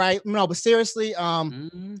 All right. No, but seriously,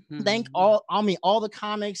 thank all the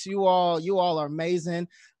comics. You all are amazing.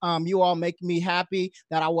 You all make me happy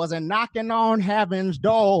that I wasn't knocking on heaven's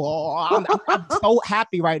door. I'm so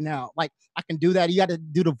happy right now. Like, I can do that. You got to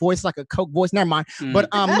do the voice like a Coke voice. Never mind. But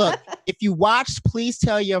look, if you watch, please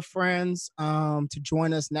tell your friends to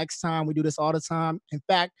join us next time. We do this all the time. In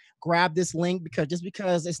fact, grab this link, because just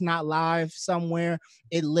because it's not live somewhere,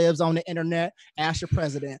 it lives on the internet. Ask your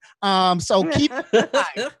president. So keep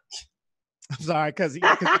I'm sorry, because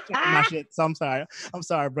my shit. So I'm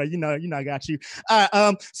sorry, bro. You know, I got you.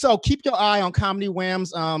 So keep your eye on Comedy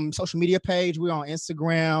Wham's social media page. We're on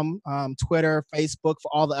Instagram, Twitter, Facebook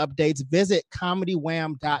for all the updates. Visit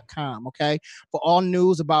comedywham.com, okay, for all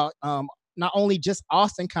news about not only just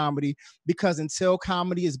Austin comedy, because until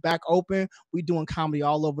comedy is back open, we're doing comedy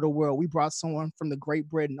all over the world. We brought someone from the Great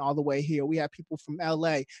Britain all the way here. We have people from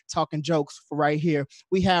LA talking jokes for right here.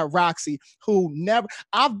 We have Roxy, who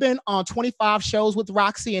I've been on 25 shows with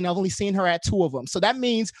Roxy and I've only seen her at 2 of them. So that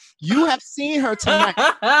means you have seen her tonight.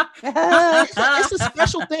 It's a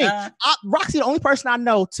special thing. Roxy, the only person I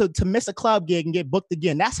know to miss a club gig and get booked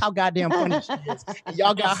again. That's how goddamn funny she is. And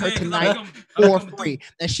y'all got her tonight for free.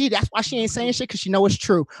 And that's why she ain't saying shit, because she know it's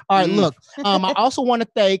true. All right, look. I also want to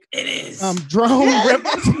thank Drone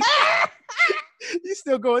Rivers. You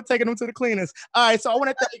still going taking them to the cleaners. All right, so I want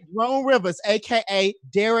to thank Drone Rivers, aka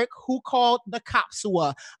Derek, who called the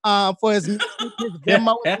Copsua, for his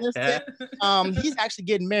demo. He's actually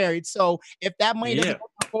getting married, so if that money doesn't go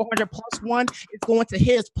to 400 plus one, it's going to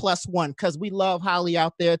his plus one, because we love Holly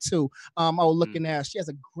out there too. Looking at her, she has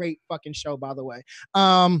a great fucking show, by the way.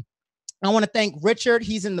 I want to thank Richard.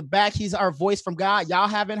 He's in the back. He's our voice from God. Y'all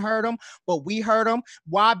haven't heard him, but we heard him.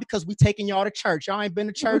 Why? Because we taking y'all to church. Y'all ain't been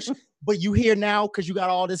to church, but you here now because you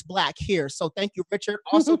got all this black here. So thank you, Richard.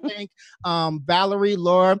 Also thank Valerie,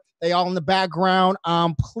 Laura. They all in the background.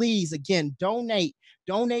 Please, again, donate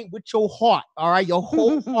with your heart. All right, your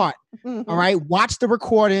whole heart. All right, watch the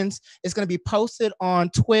recordings. It's going to be posted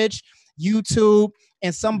on Twitch, YouTube,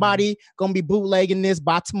 and somebody gonna be bootlegging this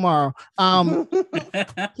by tomorrow.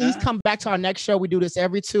 Please come back to our next show. We do this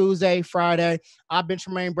every Tuesday, Friday. I've been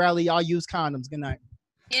Tremaine Bradley. Y'all use condoms. Good night.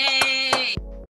 Yay!